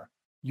far,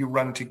 you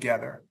run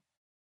together.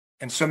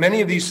 And so many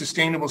of these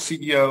sustainable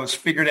CEOs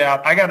figured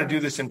out, I got to do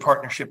this in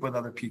partnership with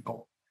other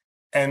people.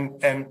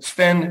 And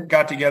Sven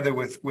got together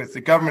with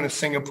the government of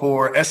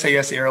Singapore,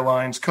 SAS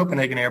Airlines,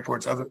 Copenhagen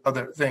Airports,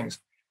 other things.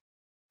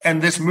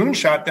 And this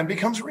moonshot then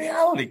becomes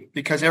reality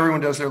because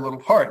everyone does their little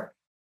part.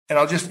 And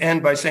I'll just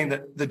end by saying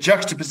that the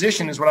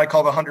juxtaposition is what I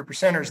call the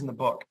 100%ers in the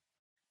book,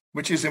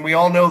 which is, and we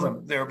all know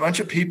them, they're a bunch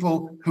of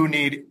people who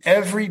need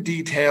every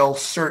detail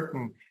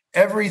certain,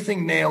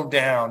 everything nailed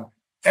down,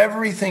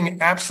 everything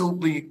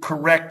absolutely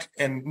correct,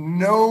 and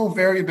no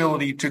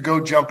variability to go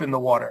jump in the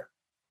water.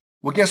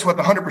 Well, guess what?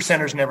 The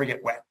 100%ers never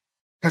get wet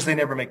because they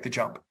never make the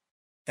jump.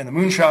 And the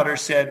moonshotters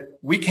said,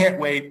 we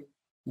can't wait.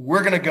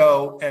 We're going to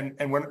go,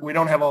 and we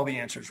don't have all the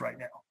answers right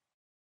now.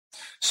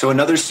 So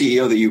another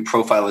CEO that you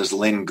profile is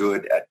Lynn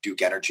Good at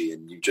Duke Energy,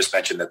 and you just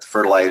mentioned that the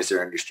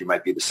fertilizer industry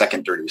might be the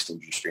second dirtiest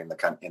industry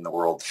in the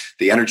world.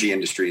 The energy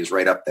industry is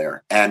right up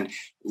there. And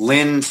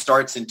Lynn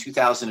starts in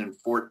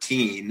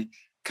 2014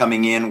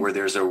 coming in where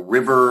there's a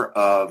river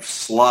of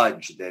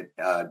sludge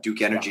that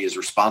Duke Energy is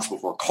responsible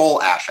for,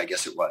 coal ash, I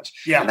guess it was.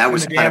 Yeah, and that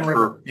was kind of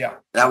her.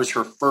 That was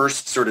her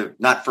first sort of,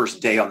 not first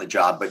day on the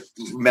job, but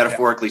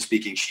metaphorically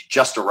speaking, she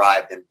just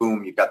arrived and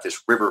boom, you've got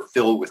this river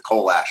filled with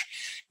coal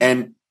ash.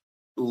 And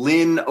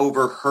Lynn,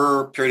 over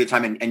her period of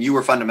time, and you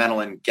were fundamental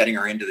in getting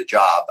her into the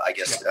job, I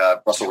guess,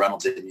 Russell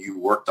Reynolds and you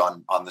worked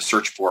on the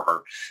search for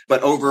her.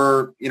 But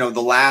over, the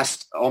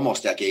last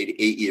almost decade,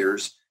 8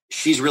 years,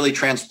 she's really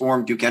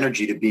transformed Duke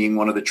Energy to being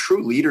one of the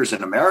true leaders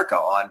in America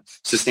on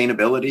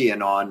sustainability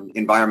and on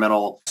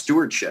environmental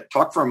stewardship.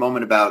 Talk for a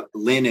moment about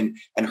Lynn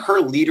and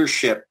her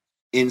leadership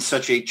in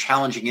such a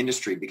challenging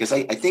industry, because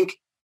I think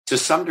to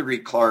some degree,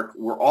 Clarke,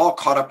 we're all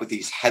caught up with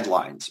these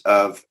headlines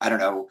of,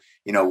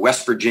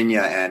 West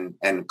Virginia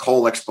and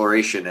coal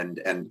exploration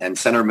and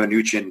Senator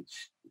Mnuchin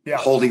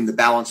holding the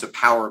balance of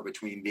power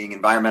between being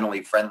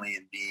environmentally friendly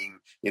and being,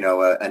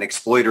 an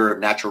exploiter of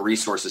natural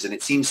resources. And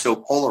it seems so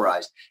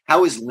polarized.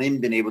 How has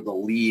Lynn been able to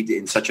lead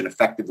in such an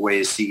effective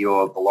way as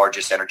CEO of the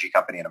largest energy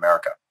company in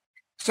America?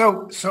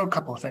 So a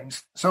couple of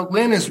things. So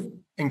Lynn is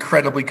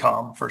incredibly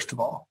calm, first of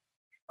all,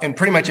 and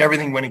pretty much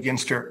everything went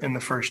against her in the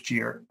first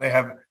year. They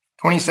have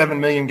 27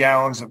 million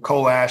gallons of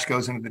coal ash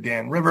goes into the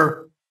Dan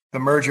River. The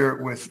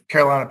merger with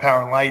Carolina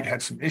Power and Light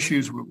had some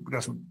issues. It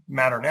doesn't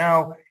matter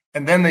now.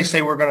 And then they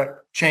say we're going to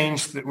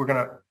change that. We're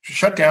going to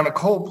shut down a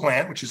coal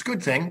plant, which is a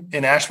good thing,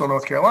 in Asheville,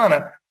 North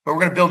Carolina, but we're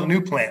going to build a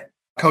new plant,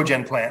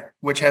 cogen plant,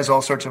 which has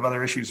all sorts of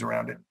other issues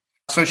around it.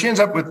 So she ends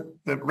up with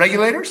the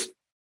regulators,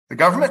 the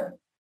government,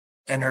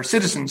 and her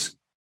citizens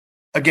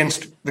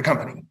against the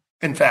company.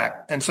 in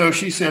fact. And so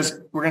she says,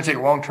 we're going to take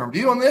a long-term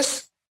view on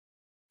this,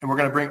 and we're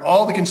going to bring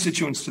all the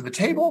constituents to the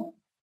table.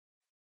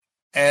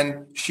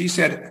 And she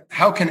said,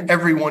 how can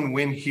everyone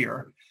win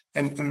here?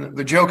 And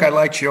the joke I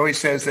like, she always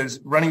says, is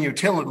running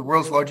utility,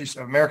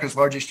 America's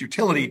largest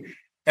utility,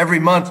 every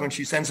month when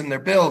she sends them their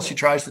bills, she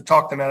tries to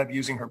talk them out of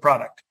using her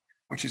product,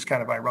 which is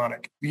kind of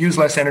ironic. Use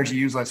less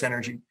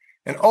energy.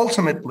 And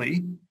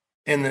ultimately,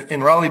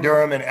 in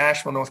Raleigh-Durham and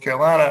Asheville, North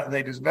Carolina,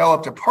 they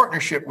developed a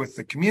partnership with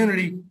the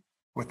community,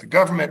 with the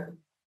government,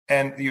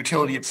 and the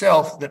utility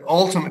itself that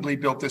ultimately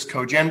built this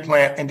cogen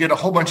plant and did a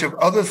whole bunch of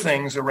other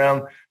things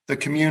around the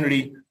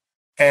community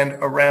and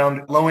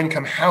around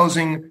low-income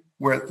housing,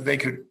 where they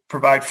could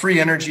provide free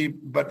energy,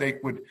 but they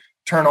would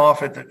turn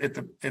off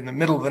in the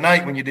middle of the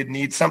night when you didn't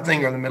need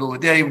something, or in the middle of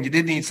the day when you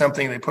did need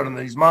something. They put in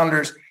these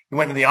monitors. We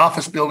went to the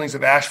office buildings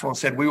of Asheville and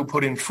said, we will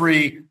put in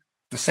free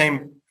the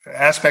same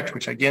aspect,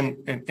 which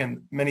again,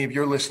 in many of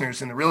your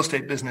listeners in the real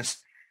estate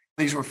business,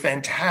 these were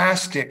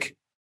fantastic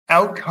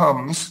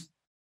outcomes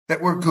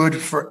that were good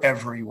for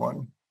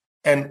everyone.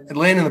 And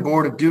Lynn and the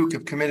board of Duke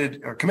have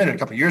committed a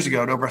couple of years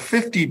ago to over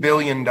 $50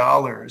 billion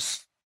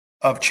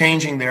of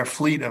changing their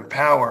fleet of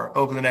power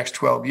over the next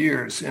 12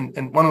 years.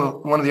 And one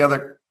of the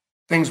other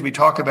things we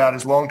talk about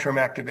is long-term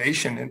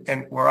activation.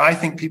 And where I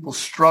think people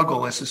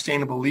struggle as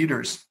sustainable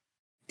leaders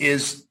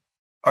is,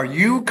 are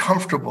you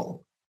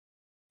comfortable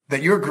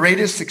that your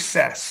greatest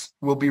success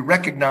will be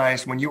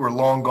recognized when you are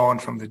long gone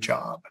from the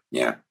job?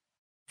 Yeah.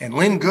 And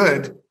Lynn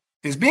Good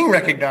is being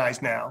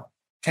recognized now,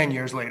 10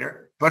 years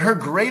later, but her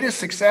greatest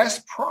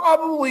success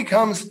probably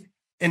comes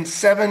in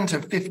 7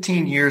 to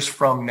 15 years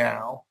from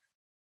now.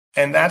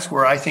 And that's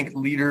where I think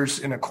leaders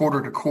in a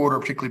quarter to quarter,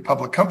 particularly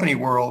public company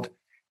world,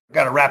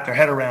 got to wrap their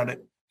head around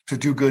it to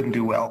do good and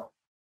do well.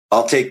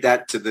 I'll take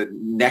that to the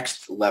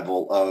next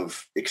level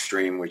of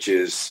extreme, which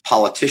is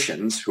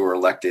politicians who are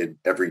elected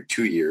every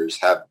 2 years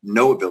have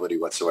no ability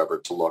whatsoever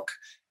to look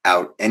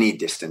out any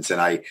distance.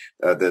 And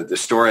the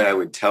story I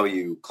would tell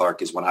you,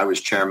 Clarke, is when I was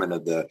chairman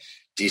of the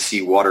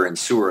DC Water and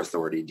Sewer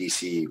Authority,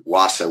 DC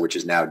WASA, which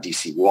is now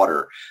DC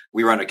Water,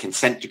 we were on a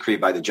consent decree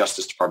by the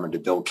Justice Department to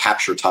build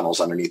capture tunnels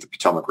underneath the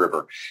Potomac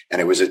River. And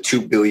it was a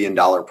 $2 billion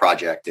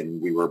project,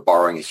 and we were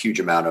borrowing a huge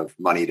amount of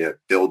money to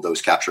build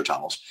those capture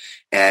tunnels.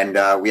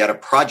 And we had a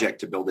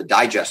project to build a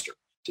digester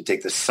to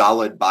take the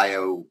solid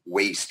bio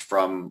waste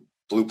from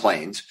Blue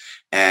Plains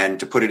and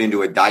to put it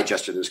into a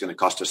digester that was going to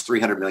cost us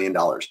 $300 million.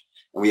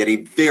 And we had a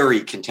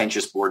very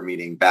contentious board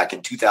meeting back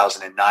in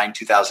 2009,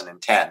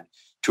 2010,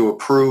 to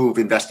approve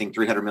investing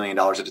 $300 million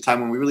at a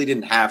time when we really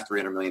didn't have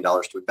 $300 million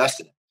to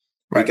invest in it.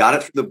 Right. We got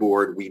it through the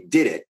board. We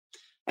did it.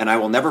 And I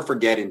will never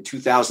forget, in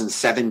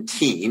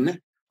 2017,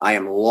 I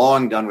am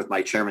long done with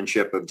my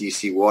chairmanship of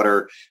DC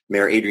Water.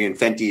 Mayor Adrian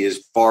Fenty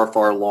is far,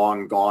 far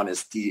long gone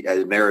as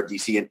mayor of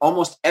DC. And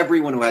almost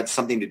everyone who had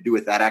something to do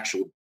with that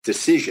actual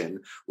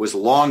decision was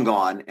long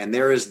gone. And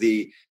there is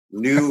the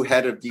new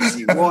head of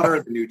DC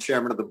Water, the new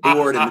chairman of the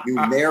board, and the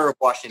new mayor of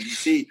Washington,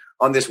 D.C.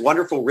 on this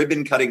wonderful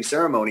ribbon cutting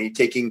ceremony,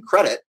 taking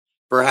credit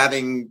for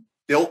having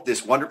built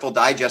this wonderful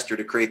digester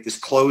to create this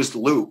closed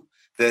loop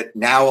that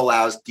now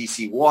allows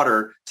DC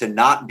Water to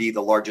not be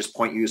the largest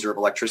point user of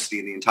electricity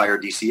in the entire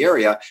DC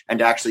area and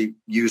to actually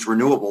use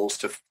renewables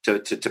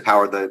to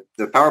power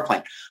the power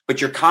plant.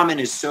 But your comment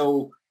is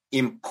so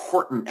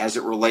important as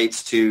it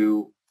relates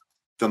to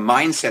the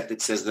mindset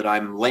that says that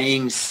I'm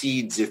laying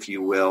seeds, if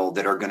you will,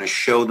 that are going to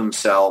show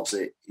themselves,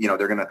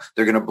 they're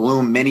going to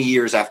bloom many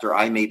years after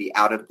I may be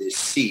out of this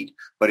seat,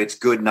 but it's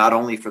good not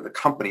only for the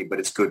company, but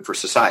it's good for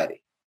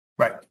society.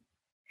 Right.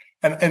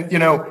 And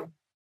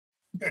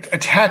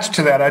attached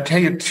to that, I'll tell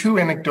you two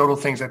anecdotal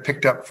things I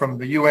picked up from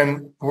the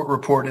UN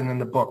report and in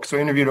the book. So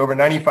I interviewed over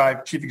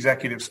 95 chief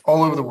executives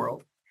all over the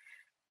world,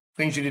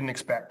 things you didn't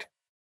expect.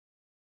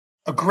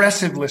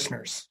 Aggressive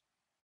listeners.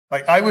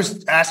 Like, I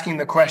was asking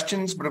the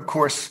questions, but of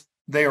course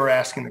they were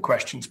asking the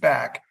questions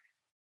back.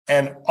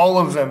 And all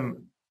of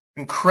them,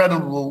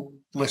 incredible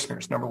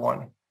listeners, number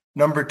one.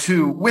 Number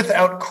two,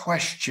 without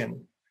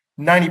question,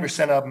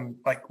 90% of them,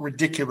 like,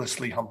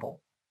 ridiculously humble.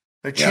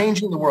 They're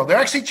changing the world. They're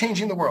actually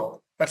changing the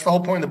world. That's the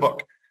whole point of the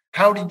book.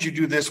 How did you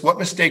do this? What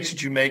mistakes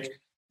did you make?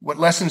 What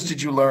lessons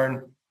did you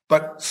learn?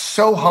 But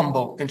so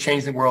humble in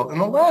changing the world. And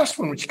the last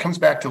one, which comes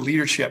back to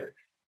leadership,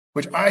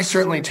 which I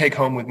certainly take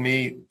home with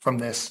me from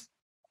this,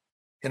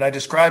 and I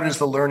describe it as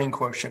the learning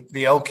quotient,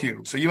 the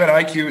LQ. So you had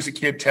IQ as a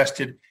kid,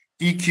 tested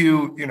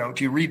EQ,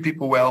 do you read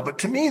people well? But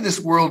to me, this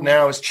world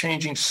now is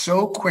changing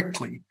so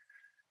quickly,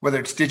 whether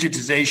it's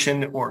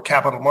digitization or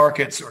capital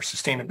markets or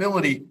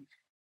sustainability,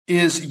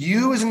 is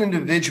you as an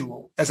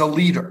individual, as a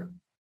leader,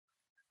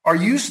 are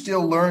you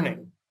still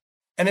learning?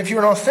 And if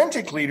you're an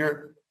authentic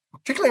leader,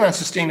 particularly around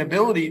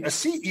sustainability, a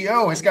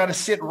CEO has got to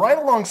sit right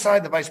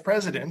alongside the vice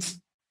presidents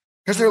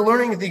because they're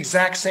learning at the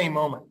exact same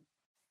moment.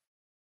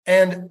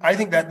 And I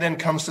think that then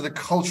comes to the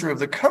culture of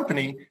the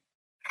company.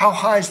 How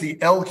high is the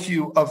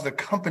LQ of the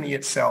company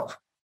itself?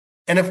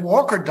 And if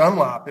Walker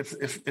Dunlop,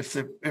 if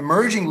the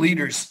emerging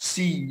leaders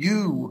see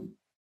you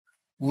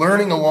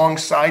learning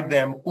alongside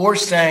them or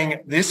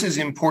saying, this is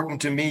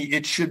important to me,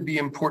 it should be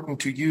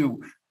important to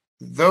you,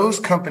 those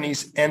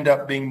companies end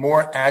up being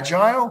more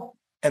agile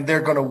and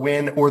they're going to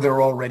win or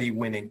they're already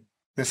winning.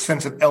 This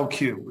sense of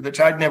LQ, which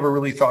I'd never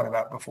really thought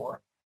about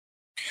before.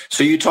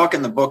 So you talk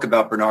in the book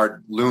about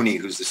Bernard Looney,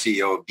 who's the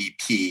CEO of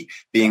BP,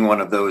 being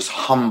one of those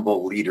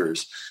humble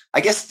leaders.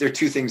 I guess there are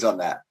two things on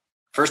that.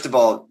 First of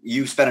all,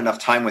 you spent enough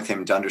time with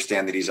him to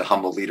understand that he's a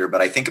humble leader, but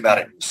I think about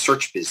it in the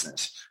search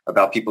business,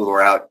 about people who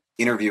are out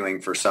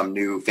interviewing for some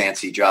new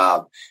fancy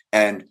job,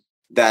 and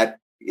that,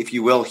 if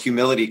you will,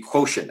 humility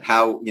quotient,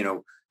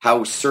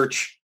 how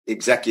search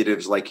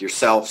executives like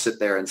yourself sit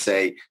there and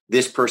say,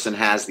 this person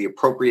has the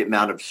appropriate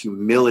amount of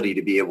humility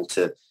to be able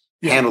to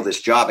handle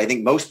this job. I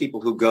think most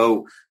people who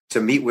go to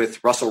meet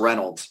with Russell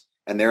Reynolds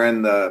and they're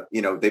in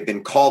they've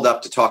been called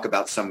up to talk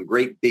about some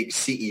great big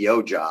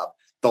CEO job,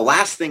 the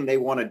last thing they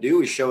want to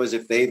do is show as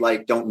if they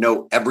don't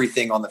know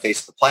everything on the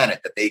face of the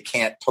planet, that they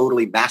can't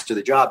totally master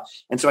the job.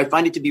 And so I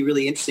find it to be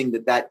really interesting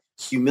that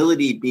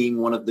humility being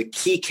one of the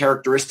key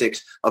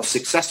characteristics of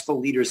successful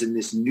leaders in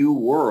this new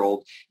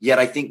world. Yet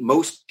I think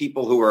most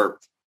people who are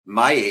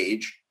my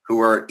age, who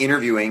are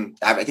interviewing,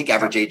 I think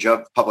average age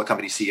of public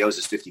company CEOs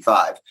is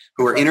 55,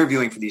 who are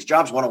interviewing for these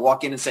jobs, want to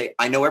walk in and say,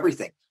 I know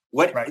everything.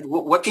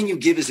 What can you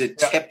give as a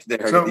tip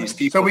there to these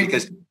people?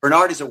 Because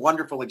Bernard is a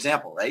wonderful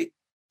example, right?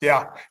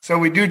 Yeah. So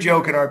we do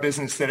joke in our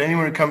business that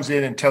anyone who comes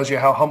in and tells you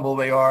how humble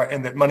they are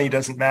and that money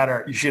doesn't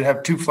matter, you should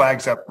have two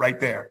flags up right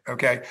there.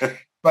 Okay.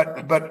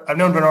 But I've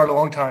known Bernard a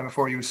long time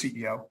before he was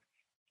CEO.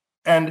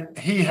 And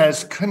he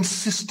has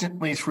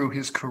consistently through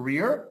his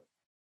career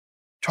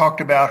talked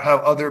about how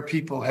other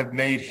people have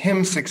made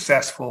him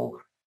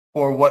successful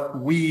or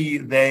what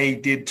they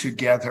did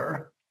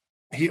together.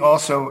 He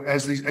also,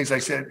 as I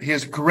said, he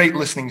has great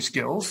listening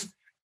skills,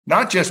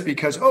 not just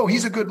because,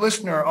 he's a good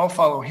listener, I'll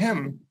follow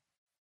him,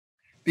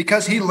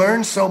 because he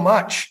learns so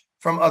much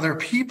from other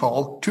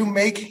people to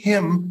make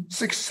him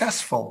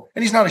successful.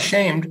 And he's not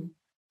ashamed.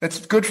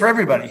 That's good for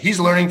everybody. He's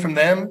learning from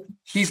them.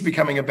 He's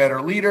becoming a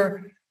better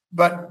leader.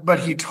 But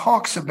he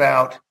talks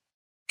about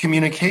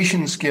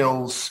communication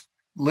skills,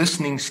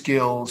 listening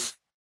skills,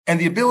 and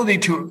the ability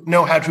to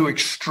know how to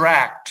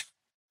extract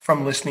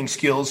from listening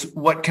skills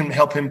what can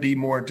help him be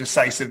more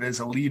decisive as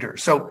a leader.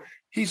 So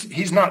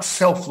he's not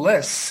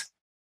selfless,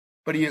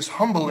 but he is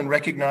humble in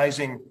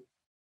recognizing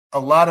a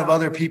lot of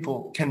other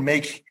people can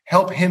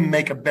help him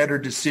make a better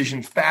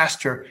decision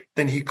faster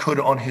than he could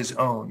on his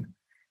own.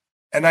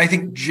 And I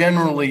think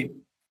generally,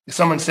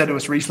 someone said to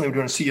us recently, we're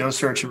doing a CEO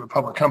search of a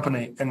public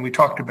company, and we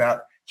talked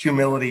about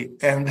humility.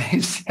 And they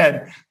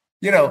said,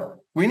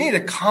 we need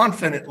a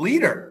confident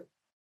leader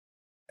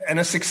and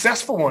a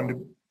successful one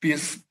to be a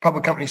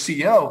public company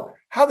CEO.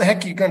 How the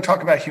heck are you going to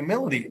talk about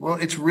humility? Well,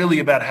 it's really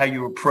about how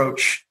you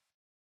approach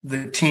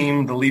the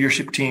team, the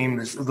leadership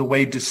team, the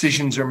way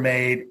decisions are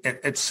made,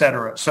 et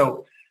cetera.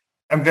 So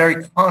I'm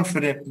very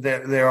confident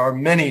that there are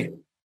many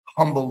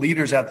humble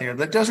leaders out there.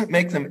 That doesn't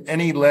make them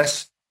any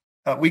less,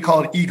 we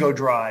call it ego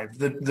drive,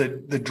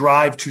 the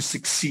drive to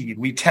succeed.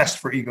 We test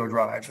for ego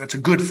drive. That's a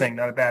good thing,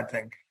 not a bad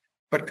thing.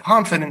 But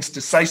confidence,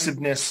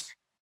 decisiveness,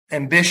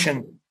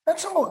 ambition,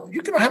 that's all.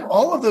 You can have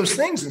all of those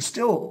things and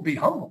still be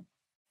humble.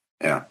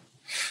 Yeah.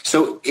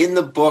 So in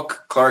the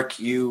book, Clarke,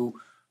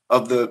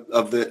 of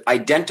the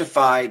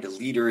identified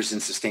leaders in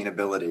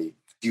sustainability,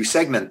 you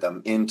segment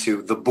them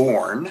into the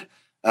born,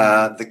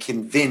 the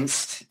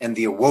convinced, and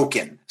the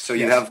awoken. So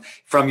you have,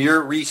 from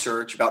your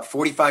research, about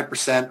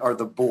 45% are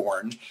the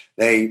born.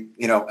 They,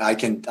 I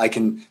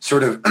can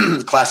sort of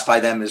classify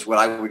them as what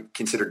I would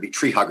consider to be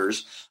tree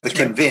huggers. The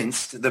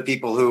convinced, the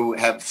people who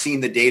have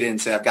seen the data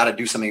and say, I've got to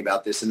do something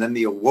about this. And then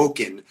the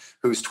awoken,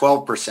 who's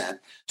 12%.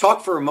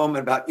 Talk for a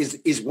moment about,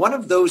 is one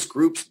of those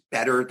groups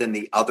better than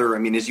the other? I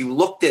mean, as you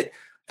looked at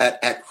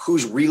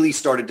who's really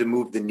started to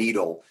move the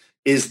needle,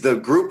 is the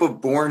group of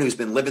born who's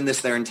been living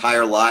this their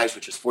entire lives,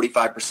 which is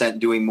 45%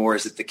 doing more?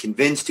 Is it the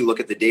convinced who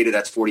look at the data,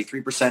 that's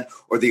 43%,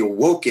 or the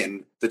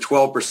awoken, the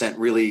 12%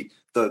 really,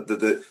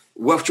 the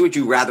what would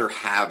you rather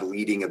have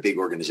leading a big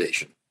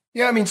organization?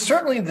 Yeah, I mean,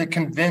 certainly the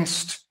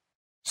convinced.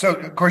 So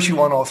of course you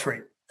want all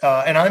three.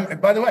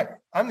 And by the way,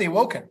 I'm the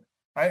awoken.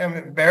 I am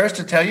embarrassed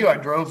to tell you, I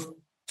drove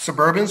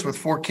Suburbans with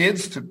 4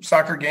 kids to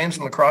soccer games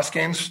and lacrosse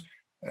games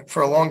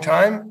for a long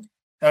time.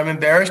 I'm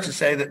embarrassed to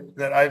say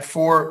that I have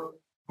 4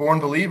 born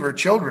believer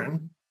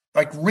children,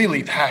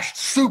 really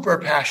super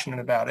passionate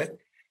about it.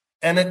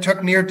 And it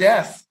took near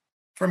death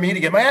for me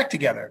to get my act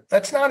together.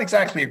 That's not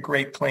exactly a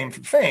great claim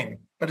for fame,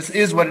 but it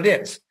is what it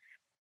is.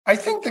 I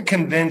think the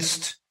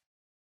convinced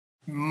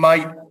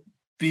might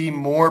be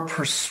more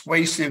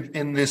persuasive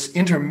in this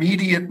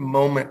intermediate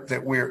moment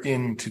that we're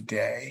in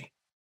today.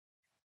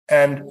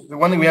 And the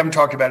one thing we haven't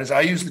talked about is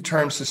I use the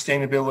term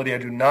sustainability. I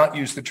do not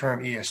use the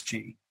term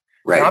ESG.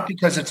 Right. Not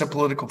because it's a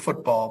political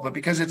football, but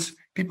because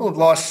people have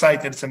lost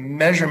sight that it's a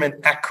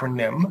measurement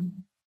acronym.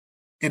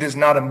 It is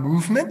not a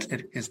movement.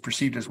 It is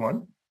perceived as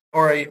one,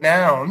 or a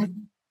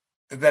noun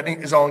that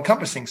is all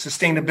encompassing.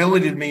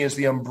 Sustainability to me is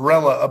the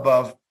umbrella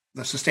above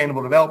the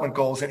Sustainable Development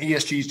Goals, and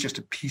ESG is just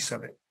a piece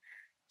of it.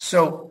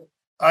 So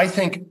I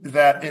think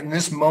that in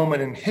this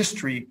moment in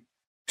history,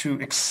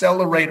 to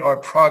accelerate our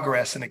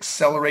progress and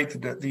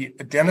accelerate the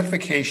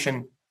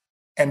identification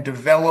and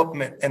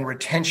development and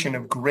retention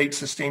of great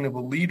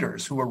sustainable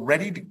leaders who are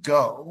ready to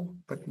go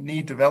but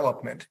need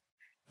development.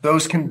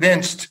 Those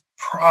convinced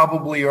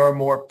probably are a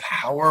more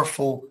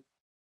powerful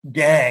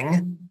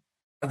gang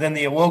than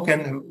the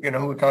awoken who are kind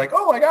of like,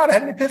 oh my God, I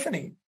had an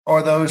epiphany.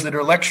 Or those that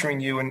are lecturing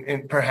you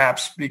and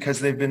perhaps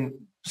because they've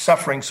been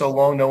suffering so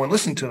long, no one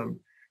listened to them.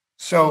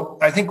 So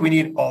I think we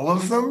need all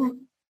of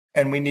them,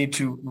 and we need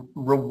to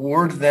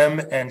reward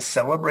them and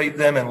celebrate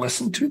them and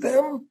listen to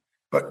them.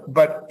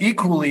 But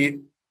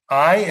equally,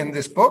 I, in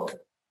this book,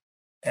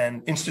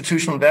 and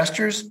institutional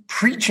investors,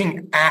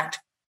 preaching at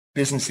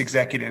business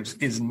executives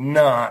is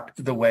not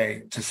the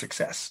way to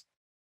success.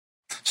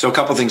 So a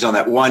couple of things on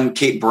that. One,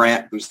 Kate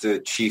Brandt, who's the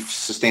chief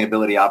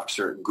sustainability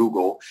officer at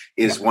Google,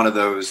 is one of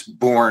those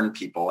born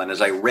people. And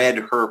as I read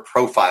her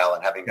profile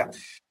and having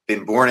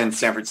been born in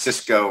San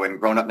Francisco and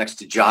grown up next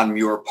to John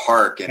Muir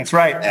Park and, that's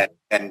right.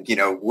 and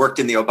worked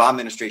in the Obama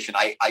administration,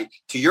 I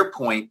to your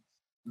point,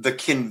 the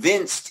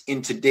convinced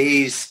in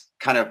today's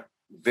kind of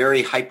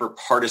very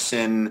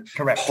hyper-partisan,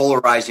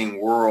 polarizing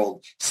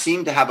world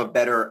seem to have a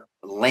better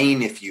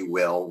lane, if you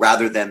will,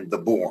 rather than the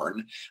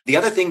born. The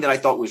other thing that I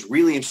thought was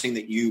really interesting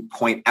that you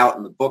point out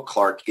in the book,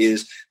 Clarke,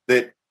 is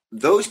that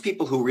those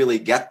people who really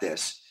get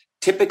this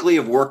typically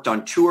have worked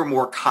on 2 or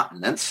more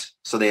continents,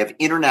 so they have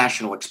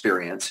international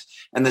experience.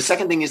 And the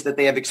second thing is that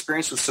they have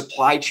experience with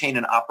supply chain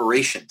and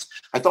operations.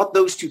 I thought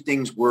those 2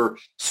 things were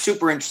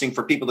super interesting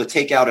for people to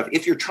take out of,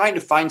 if you're trying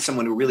to find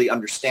someone who really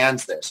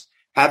understands this,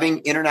 having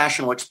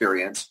international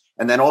experience,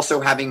 and then also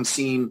having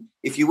seen,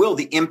 if you will,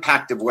 the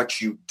impact of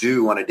what you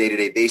do on a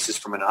day-to-day basis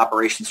from an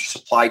operations or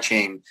supply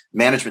chain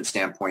management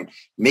standpoint,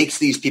 makes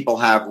these people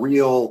have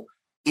real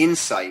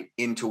insight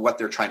into what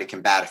they're trying to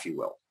combat, if you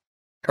will.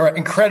 Correct.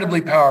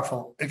 Incredibly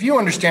powerful. If you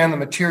understand the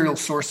material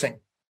sourcing,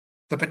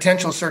 the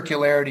potential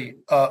circularity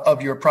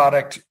of your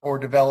product or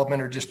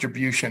development or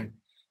distribution,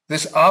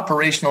 this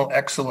operational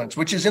excellence,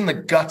 which is in the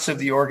guts of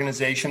the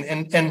organization,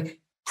 and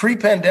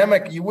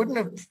pre-pandemic, you wouldn't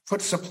have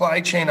put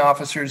supply chain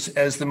officers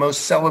as the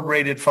most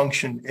celebrated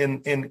function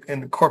in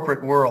the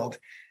corporate world.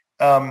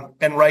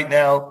 And right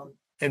now,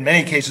 in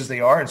many cases they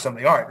are, and some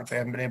they aren't if they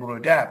haven't been able to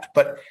adapt.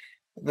 But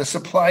the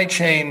supply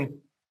chain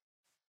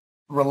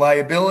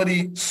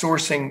reliability,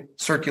 sourcing,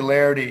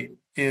 circularity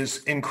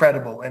is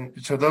incredible.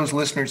 And so those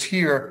listeners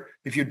here,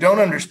 if you don't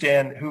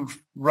understand who's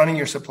running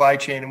your supply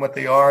chain and what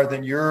they are,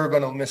 then you're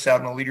going to miss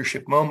out on a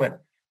leadership moment.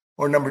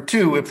 Or number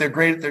 2, if they're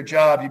great at their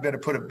job, you better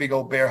put a big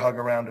old bear hug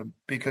around them,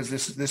 because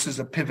this is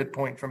a pivot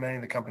point for many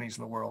of the companies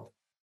in the world.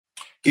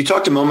 You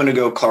talked a moment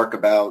ago, Clarke,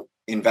 about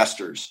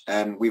investors,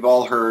 and we've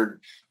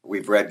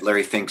read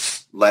Larry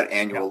Fink's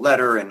annual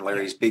letter and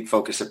Larry's big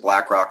focus at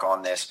BlackRock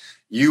on this.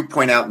 You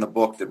point out in the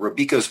book that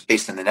Robeco's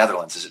based in the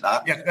Netherlands, is it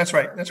not? Yeah, that's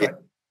right. That's right.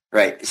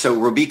 Right. So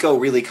Robeco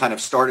really kind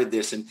of started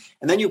this, and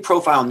then you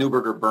profile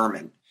Neuberger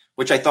Berman,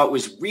 which I thought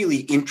was really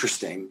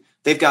interesting.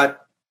 They've got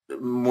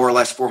more or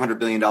less $400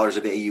 billion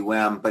of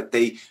AUM, but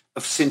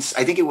since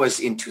I think it was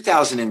in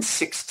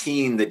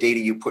 2016, the data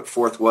you put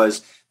forth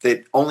was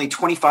that only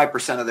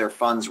 25% of their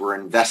funds were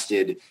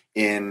invested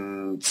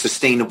in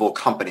sustainable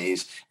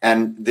companies.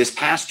 And this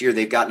past year,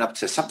 they've gotten up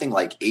to something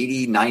like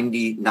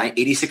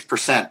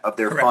 86% of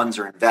their funds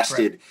are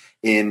invested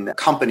in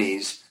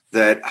companies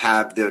that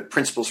have the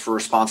principles for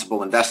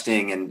responsible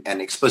investing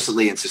and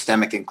explicitly in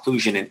systemic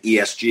inclusion and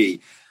ESG.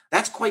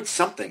 That's quite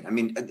something. I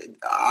mean,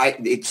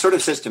 it sort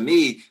of says to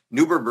me,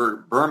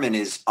 Neuberger Berman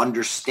is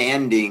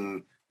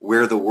understanding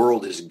where the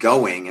world is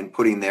going and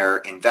putting their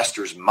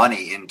investors'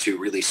 money into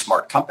really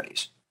smart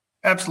companies.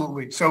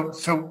 Absolutely. So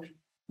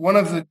one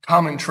of the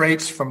common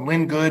traits from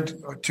Lynn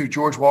Good to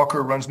George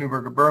Walker, who runs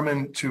Neuberger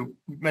Berman, to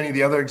many of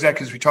the other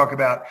executives we talk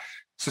about,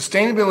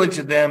 sustainability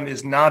to them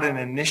is not an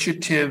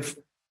initiative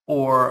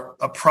or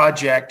a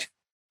project.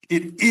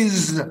 It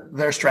is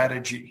their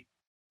strategy.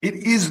 It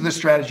is the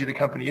strategy of the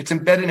company. It's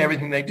embedded in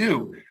everything they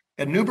do.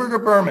 At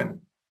Neuberger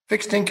Berman,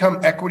 fixed income,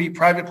 equity,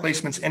 private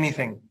placements,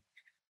 anything.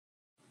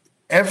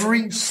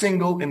 Every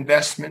single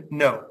investment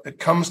note that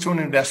comes to an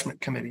investment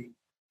committee,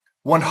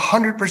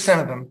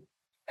 100% of them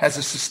has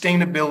a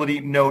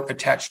sustainability note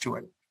attached to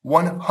it.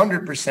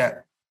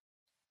 100%.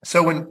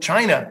 So when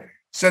China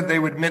said they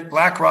would admit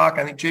BlackRock,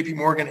 I think JP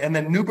Morgan, and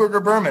then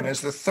Neuberger Berman as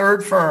the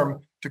third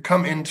firm to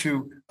come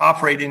into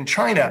operate in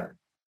China,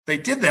 they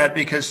did that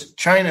because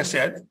China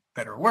said,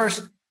 better or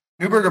worse,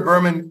 Neuberger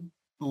Berman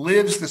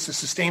lives the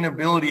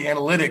sustainability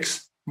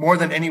analytics more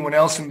than anyone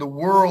else in the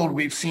world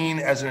we've seen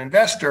as an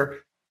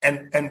investor,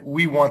 and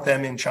we want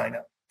them in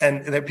China.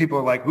 And then people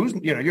are like,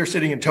 you're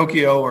sitting in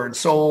Tokyo or in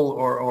Seoul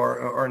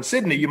or in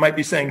Sydney, you might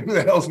be saying, who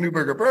the hell's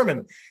Neuberger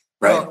Berman?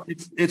 Right. Well,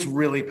 it's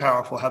really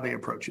powerful how they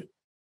approach it.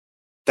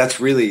 That's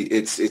really,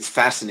 it's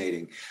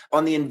fascinating.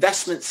 On the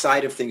investment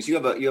side of things, you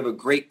have a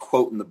great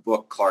quote in the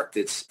book, Clarke,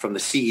 that's from the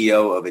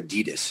CEO of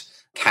Adidas,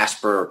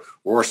 Casper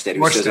Rorsted,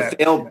 who says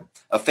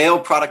a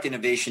failed product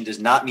innovation does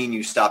not mean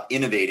you stop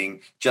innovating,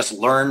 just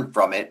learn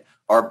from it.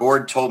 Our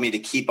board told me to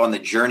keep on the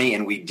journey,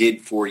 and we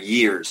did for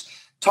years.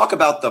 Talk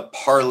about the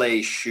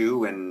Parley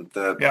shoe and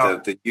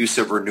the use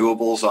of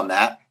renewables on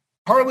that.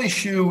 Parley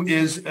shoe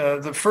is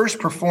the first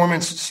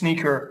performance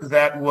sneaker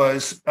that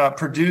was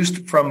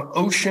produced from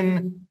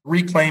ocean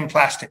reclaimed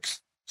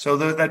plastics. So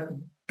that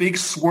big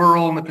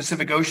swirl in the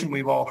Pacific Ocean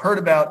we've all heard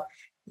about,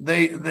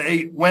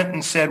 they went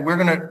and said, we're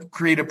going to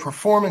create a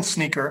performance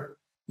sneaker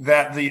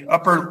that the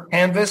upper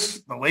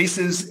canvas, the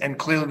laces, and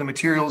clearly the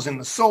materials in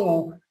the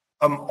sole,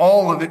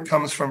 all of it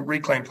comes from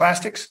reclaimed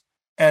plastics.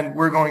 And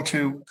we're going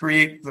to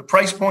create the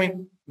price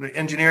point, the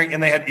engineering,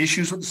 and they had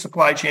issues with the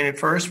supply chain at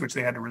first, which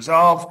they had to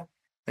resolve.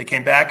 They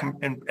came back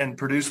and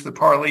produced the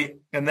Parley,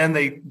 and then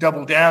they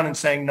doubled down and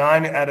saying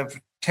 9 out of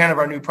 10 of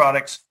our new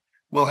products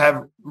will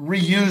have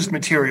reused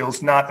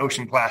materials, not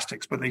ocean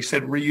plastics, but they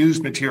said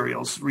reused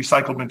materials,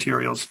 recycled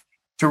materials,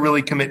 to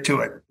really commit to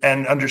it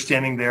and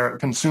understanding their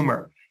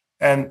consumer.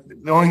 And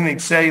the only thing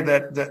they'd say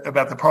that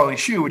about the Parley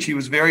shoe, which he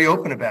was very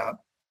open about,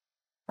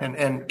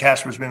 and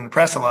Casper's been in the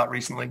press a lot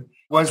recently,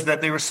 was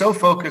that they were so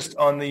focused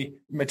on the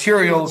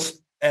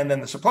materials and then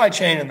the supply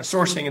chain and the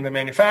sourcing and the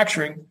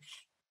manufacturing,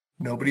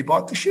 nobody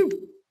bought the shoe.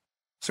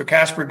 So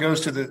Casper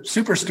goes to the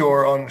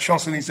superstore on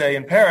Champs-Élysées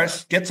in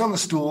Paris, gets on the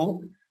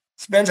stool,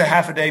 spends a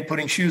half a day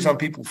putting shoes on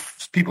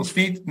people's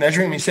feet,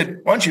 measuring them. He said,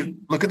 why don't you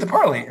look at the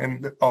Parley?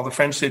 And all the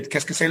French said,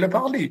 qu'est-ce que c'est le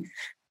Parley?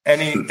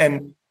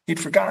 And he'd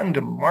forgotten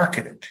to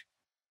market it.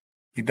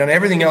 He'd done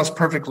everything else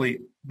perfectly,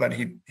 but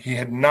he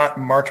had not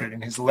marketed.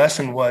 And his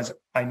lesson was,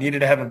 I needed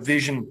to have a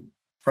vision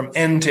from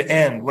end to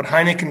end, what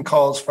Heineken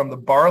calls from the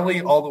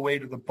barley all the way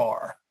to the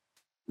bar.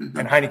 Mm-hmm.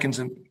 And Heineken's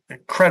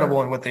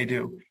incredible in what they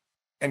do.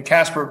 And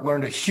Casper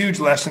learned a huge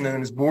lesson, and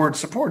his board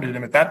supported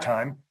him at that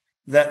time,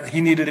 that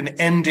he needed an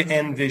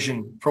end-to-end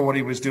vision for what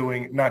he was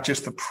doing, not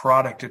just the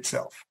product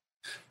itself.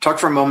 Talk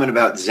for a moment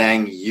about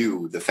Zhang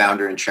Yu, the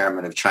founder and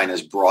chairman of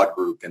China's Broad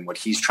Group, and what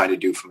he's trying to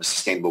do from a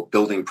sustainable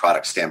building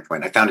product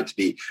standpoint. I found it to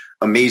be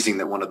amazing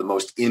that one of the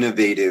most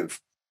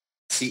innovative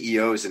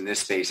CEOs in this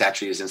space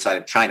actually is inside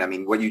of China. I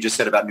mean, what you just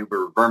said about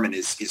Neuberger Berman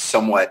is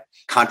somewhat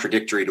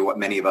contradictory to what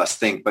many of us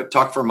think, but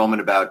talk for a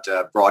moment about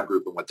Broad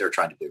Group and what they're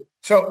trying to do.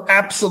 So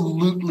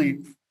absolutely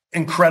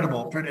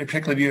incredible,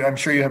 particularly I'm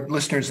sure you have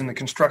listeners in the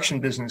construction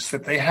business,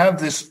 that they have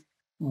this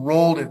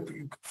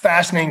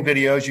fascinating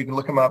videos, you can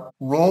look them up,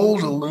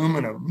 rolled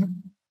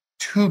aluminum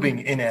tubing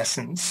in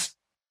essence,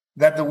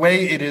 that the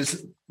way it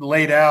is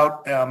laid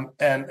out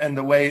and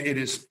the way it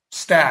is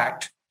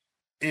stacked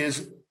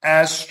is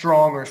as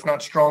strong, or if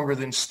not stronger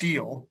than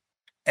steel.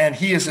 And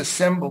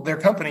their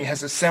company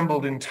has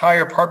assembled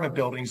entire apartment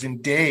buildings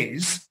in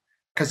days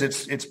because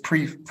it's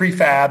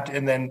prefabbed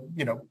and then,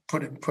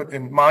 put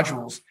in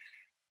modules.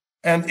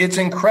 And it's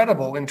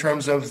incredible in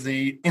terms of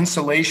the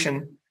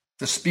insulation,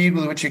 the speed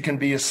with which it can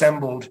be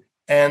assembled,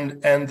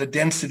 and the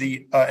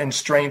density and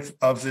strength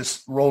of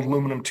this rolled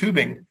aluminum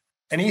tubing.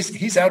 And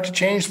he's out to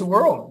change the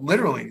world,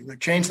 literally,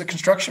 change the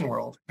construction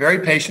world. Very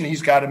patient.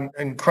 He's got an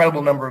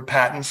incredible number of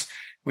patents.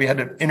 We had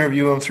to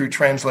interview him through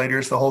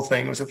translators. The whole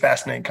thing was a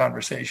fascinating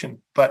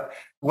conversation. But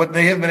what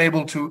they have been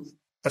able to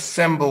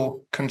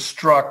assemble,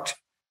 construct,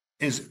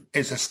 is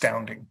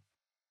astounding.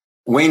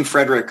 Wayne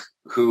Frederick,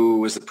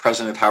 who was the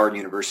president of Howard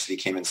University,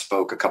 came and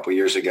spoke a couple of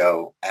years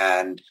ago.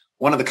 And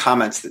one of the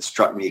comments that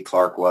struck me,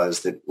 Clarke,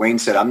 was that Wayne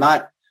said, I'm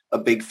not a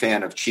big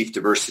fan of chief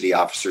diversity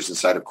officers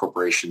inside of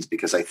corporations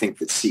because I think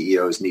that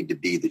CEOs need to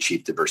be the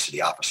chief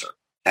diversity officer.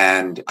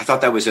 And I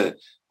thought that was a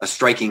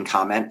striking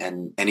comment,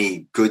 and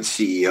any good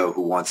CEO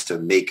who wants to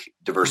make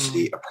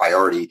diversity a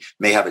priority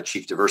may have a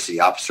chief diversity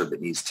officer,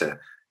 but needs to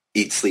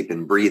eat, sleep,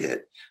 and breathe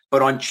it.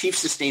 But on chief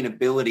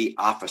sustainability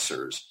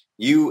officers,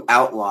 you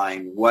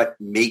outline what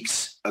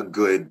makes a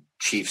good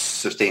chief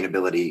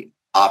sustainability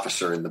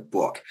officer in the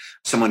book,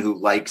 someone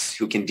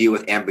who can deal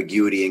with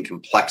ambiguity and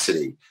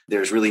complexity.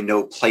 There's really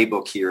no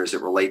playbook here as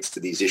it relates to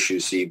these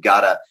issues. So you've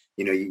got to,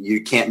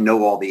 you can't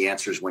know all the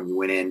answers when you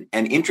went in.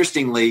 And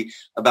interestingly,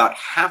 about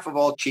half of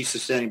all chief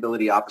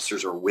sustainability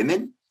officers are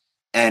women.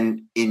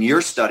 And in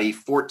your study,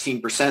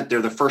 14%,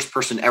 they're the first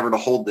person ever to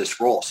hold this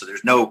role. So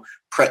there's no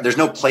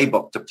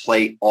playbook to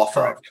play off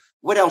of.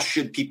 What else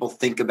should people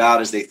think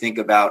about as they think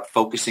about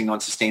focusing on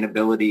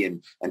sustainability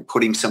and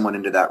putting someone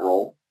into that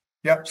role?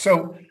 Yeah.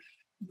 So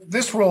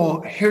this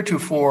role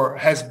heretofore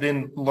has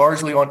been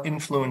largely on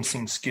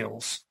influencing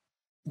skills.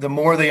 The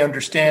more they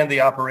understand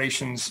the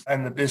operations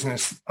and the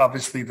business,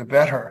 obviously, the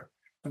better.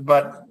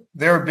 But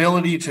their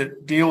ability to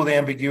deal with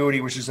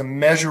ambiguity, which is a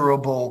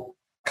measurable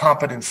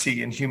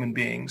competency in human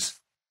beings,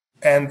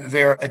 and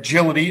their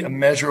agility, a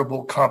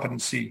measurable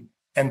competency,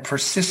 and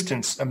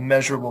persistence, a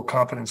measurable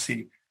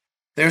competency.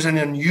 There's an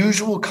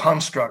unusual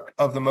construct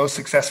of the most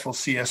successful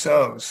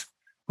CSOs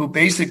who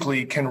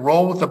basically can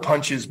roll with the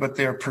punches, but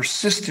their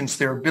persistence,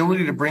 their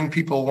ability to bring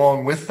people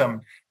along with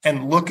them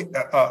and look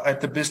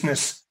at the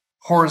business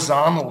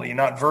horizontally,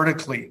 not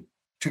vertically,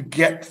 to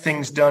get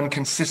things done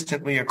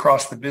consistently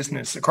across the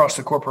business, across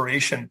the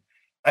corporation.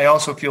 I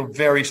also feel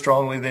very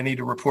strongly they need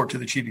to report to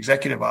the chief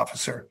executive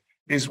officer,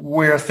 is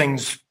where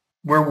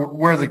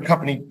the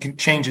company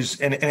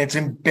changes, and it's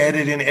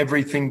embedded in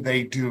everything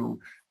they do.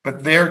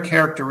 but their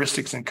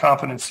characteristics and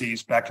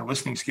competencies, back to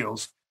listening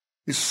skills,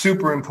 is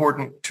super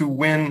important to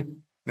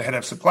win the head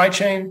of supply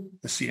chain,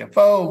 the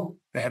CFO,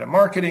 the head of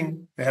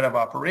marketing, the head of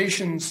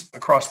operations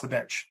across the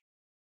bench.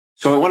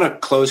 So I want to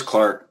close,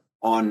 Clarke,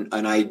 on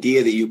an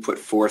idea that you put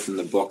forth in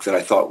the book that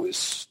I thought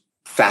was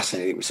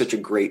fascinating. It was such a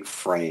great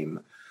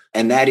frame.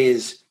 And that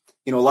is,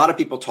 a lot of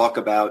people talk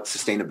about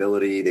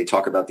sustainability. They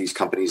talk about these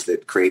companies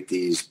that create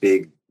these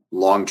big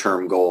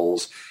long-term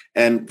goals.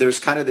 And there's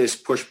kind of this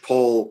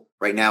push-pull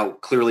right now,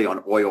 clearly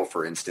on oil,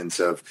 for instance,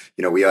 of,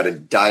 we ought to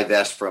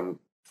divest from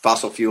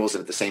fossil fuels,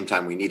 and at the same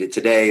time we need it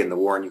today, and the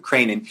war in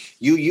Ukraine. And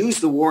you use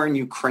the war in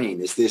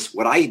Ukraine as this,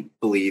 what I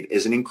believe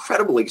is an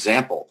incredible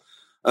example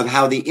of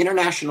how the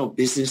international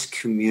business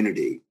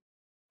community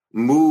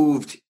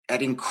moved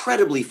at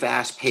incredibly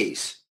fast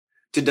pace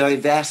to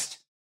divest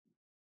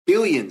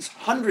billions,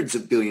 hundreds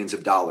of billions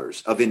of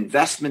dollars of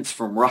investments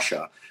from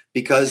Russia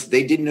because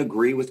they didn't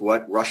agree with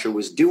what Russia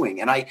was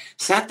doing. And I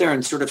sat there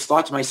and sort of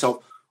thought to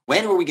myself,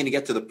 when are we going to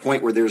get to the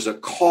point where there's a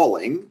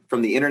calling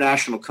from the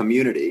international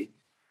community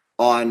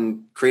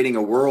on creating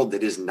a world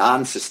that is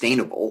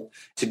non-sustainable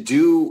to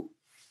do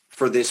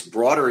for this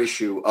broader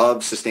issue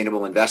of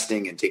sustainable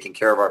investing and taking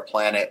care of our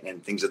planet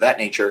and things of that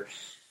nature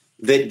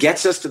that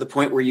gets us to the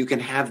point where you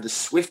can have the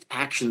swift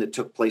action that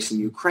took place in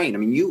Ukraine? I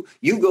mean,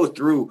 you go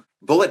through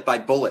bullet by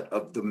bullet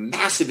of the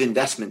massive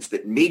investments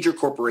that major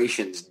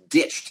corporations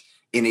ditched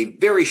in a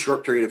very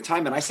short period of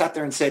time. And I sat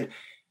there and said,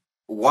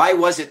 why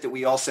was it that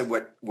we all said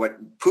what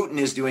Putin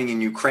is doing in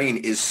Ukraine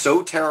is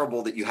so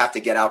terrible that you have to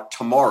get out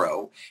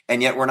tomorrow?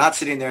 And yet we're not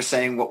sitting there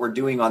saying what we're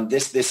doing on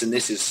this, and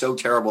this is so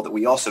terrible that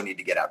we also need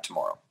to get out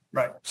tomorrow.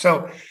 Right.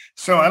 So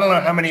I don't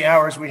know how many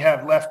hours we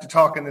have left to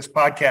talk in this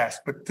podcast,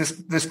 but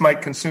this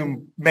might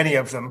consume many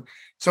of them.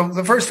 So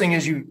the first thing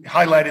is you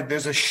highlighted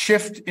there's a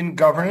shift in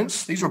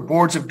governance. These are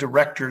boards of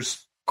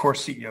directors, of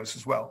course, CEOs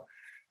as well.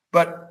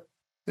 But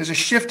there's a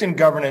shift in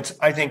governance,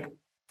 I think,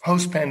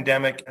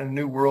 post-pandemic, a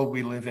new world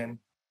we live in,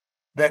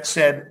 that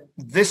said,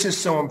 this is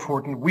so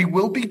important. We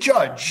will be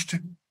judged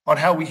on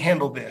how we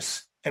handle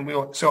this.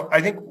 So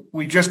I think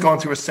we've just gone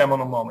through a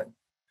seminal moment.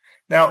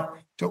 Now,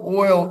 to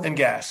oil and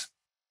gas.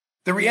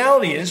 The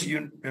reality is,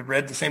 you have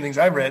read the same things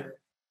I've read,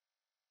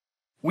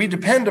 we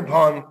depend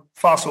upon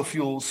fossil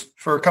fuels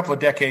for a couple of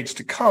decades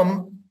to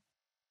come,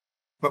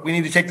 but we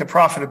need to take the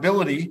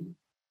profitability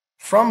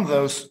from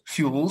those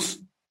fuels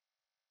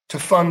to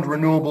fund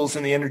renewables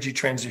and the energy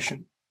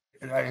transition.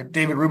 I had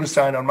David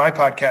Rubenstein on my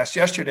podcast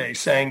yesterday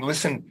saying,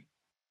 listen,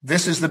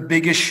 this is the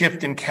biggest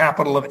shift in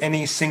capital of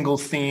any single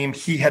theme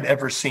he had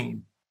ever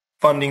seen,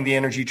 funding the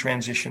energy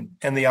transition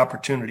and the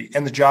opportunity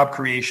and the job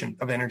creation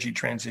of energy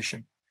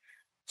transition.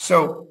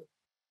 So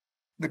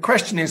the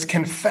question is,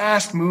 can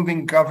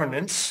fast-moving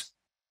governance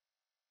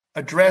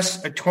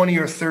address a 20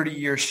 or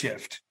 30-year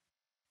shift?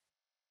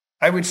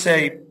 I would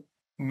say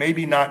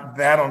maybe not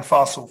that on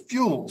fossil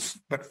fuels,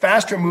 but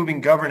faster-moving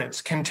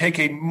governance can take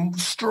a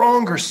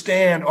stronger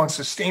stand on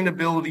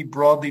sustainability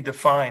broadly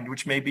defined,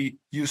 which may be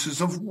uses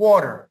of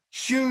water.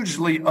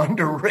 Hugely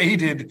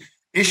underrated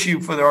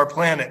issue for our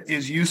planet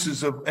is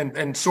uses of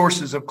and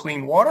sources of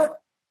clean water,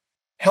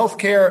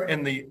 healthcare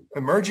in the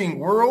emerging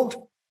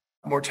world,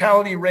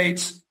 mortality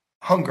rates,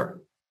 hunger.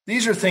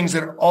 These are things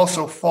that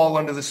also fall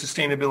under the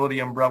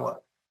sustainability umbrella.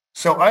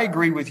 So I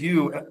agree with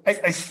you.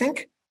 I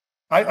think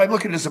I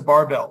look at it as a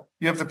barbell.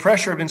 You have the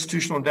pressure of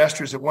institutional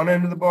investors at one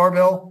end of the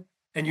barbell,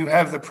 and you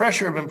have the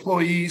pressure of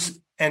employees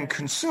and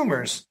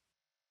consumers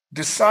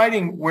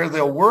deciding where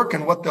they'll work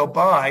and what they'll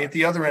buy at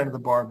the other end of the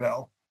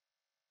barbell.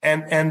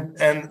 And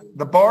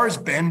the bar is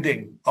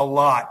bending a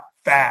lot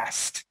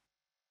fast.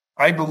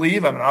 I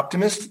believe, I'm an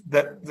optimist,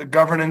 that the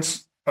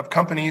governance of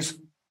companies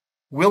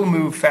will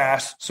move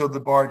fast so the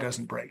bar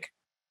doesn't break.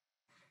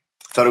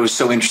 I thought it was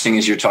so interesting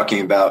as you're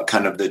talking about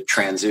kind of the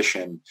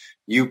transition.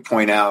 You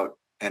point out,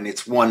 and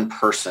it's one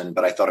person,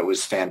 but I thought it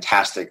was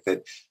fantastic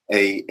that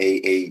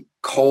a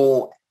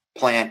coal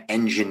plant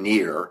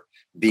engineer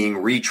being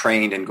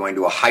retrained and going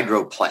to a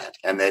hydro plant.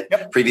 And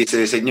that previously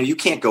they said, no, you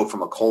can't go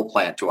from a coal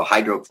plant to a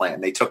hydro plant.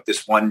 And they took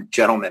this one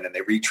gentleman and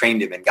they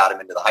retrained him and got him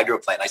into the hydro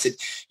plant. I said,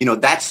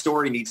 that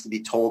story needs to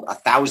be told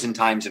 1,000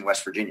 times in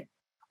West Virginia,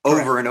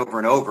 over and over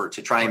and over,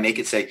 to try and make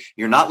it say,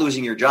 you're not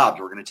losing your jobs.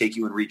 We're going to take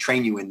you and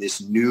retrain you in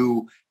this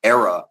new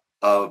era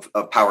of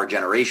power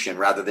generation,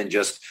 rather than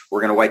just, we're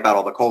going to wipe out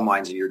all the coal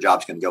mines and your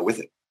job's going to go with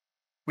it.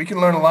 We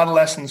can learn a lot of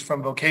lessons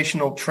from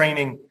vocational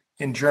training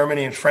in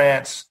Germany and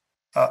France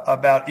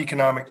about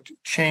economic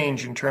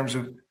change in terms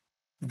of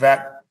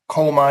that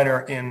coal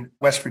miner in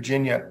West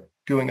Virginia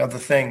doing other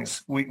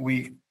things.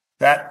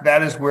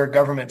 That is where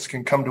governments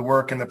can come to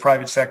work in the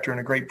private sector in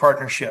a great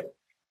partnership,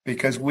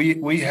 because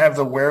we have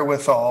the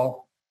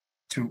wherewithal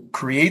to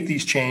create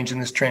these change in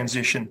this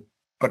transition.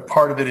 But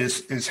part of it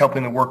is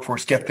helping the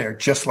workforce get there,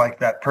 just like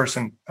that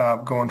person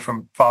going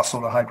from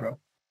fossil to hydro.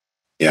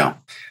 Yeah.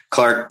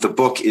 Clarke, the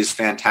book is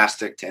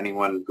fantastic to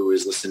anyone who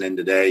is listening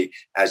today.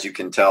 As you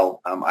can tell,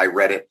 I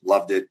read it,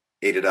 loved it,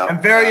 ate it up.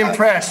 I'm very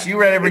impressed. You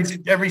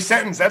read every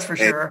sentence, that's for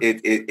sure.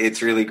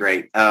 It's really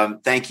great.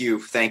 Thank you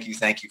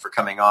for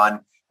coming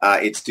on.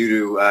 It's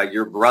due to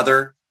your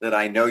brother that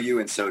I know you.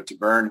 And so to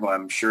Bern, who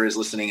I'm sure is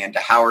listening, and to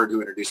Howard, who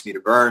introduced me to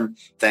Bern,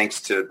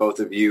 thanks to both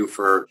of you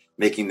for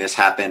making this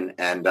happen.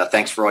 And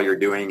thanks for all you're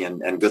doing,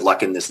 and good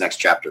luck in this next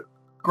chapter.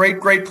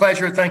 Great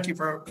pleasure. Thank you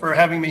for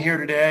having me here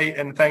today.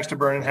 And thanks to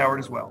Bern and Howard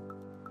as well.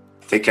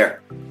 Take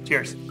care.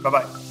 Cheers.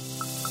 Bye-bye.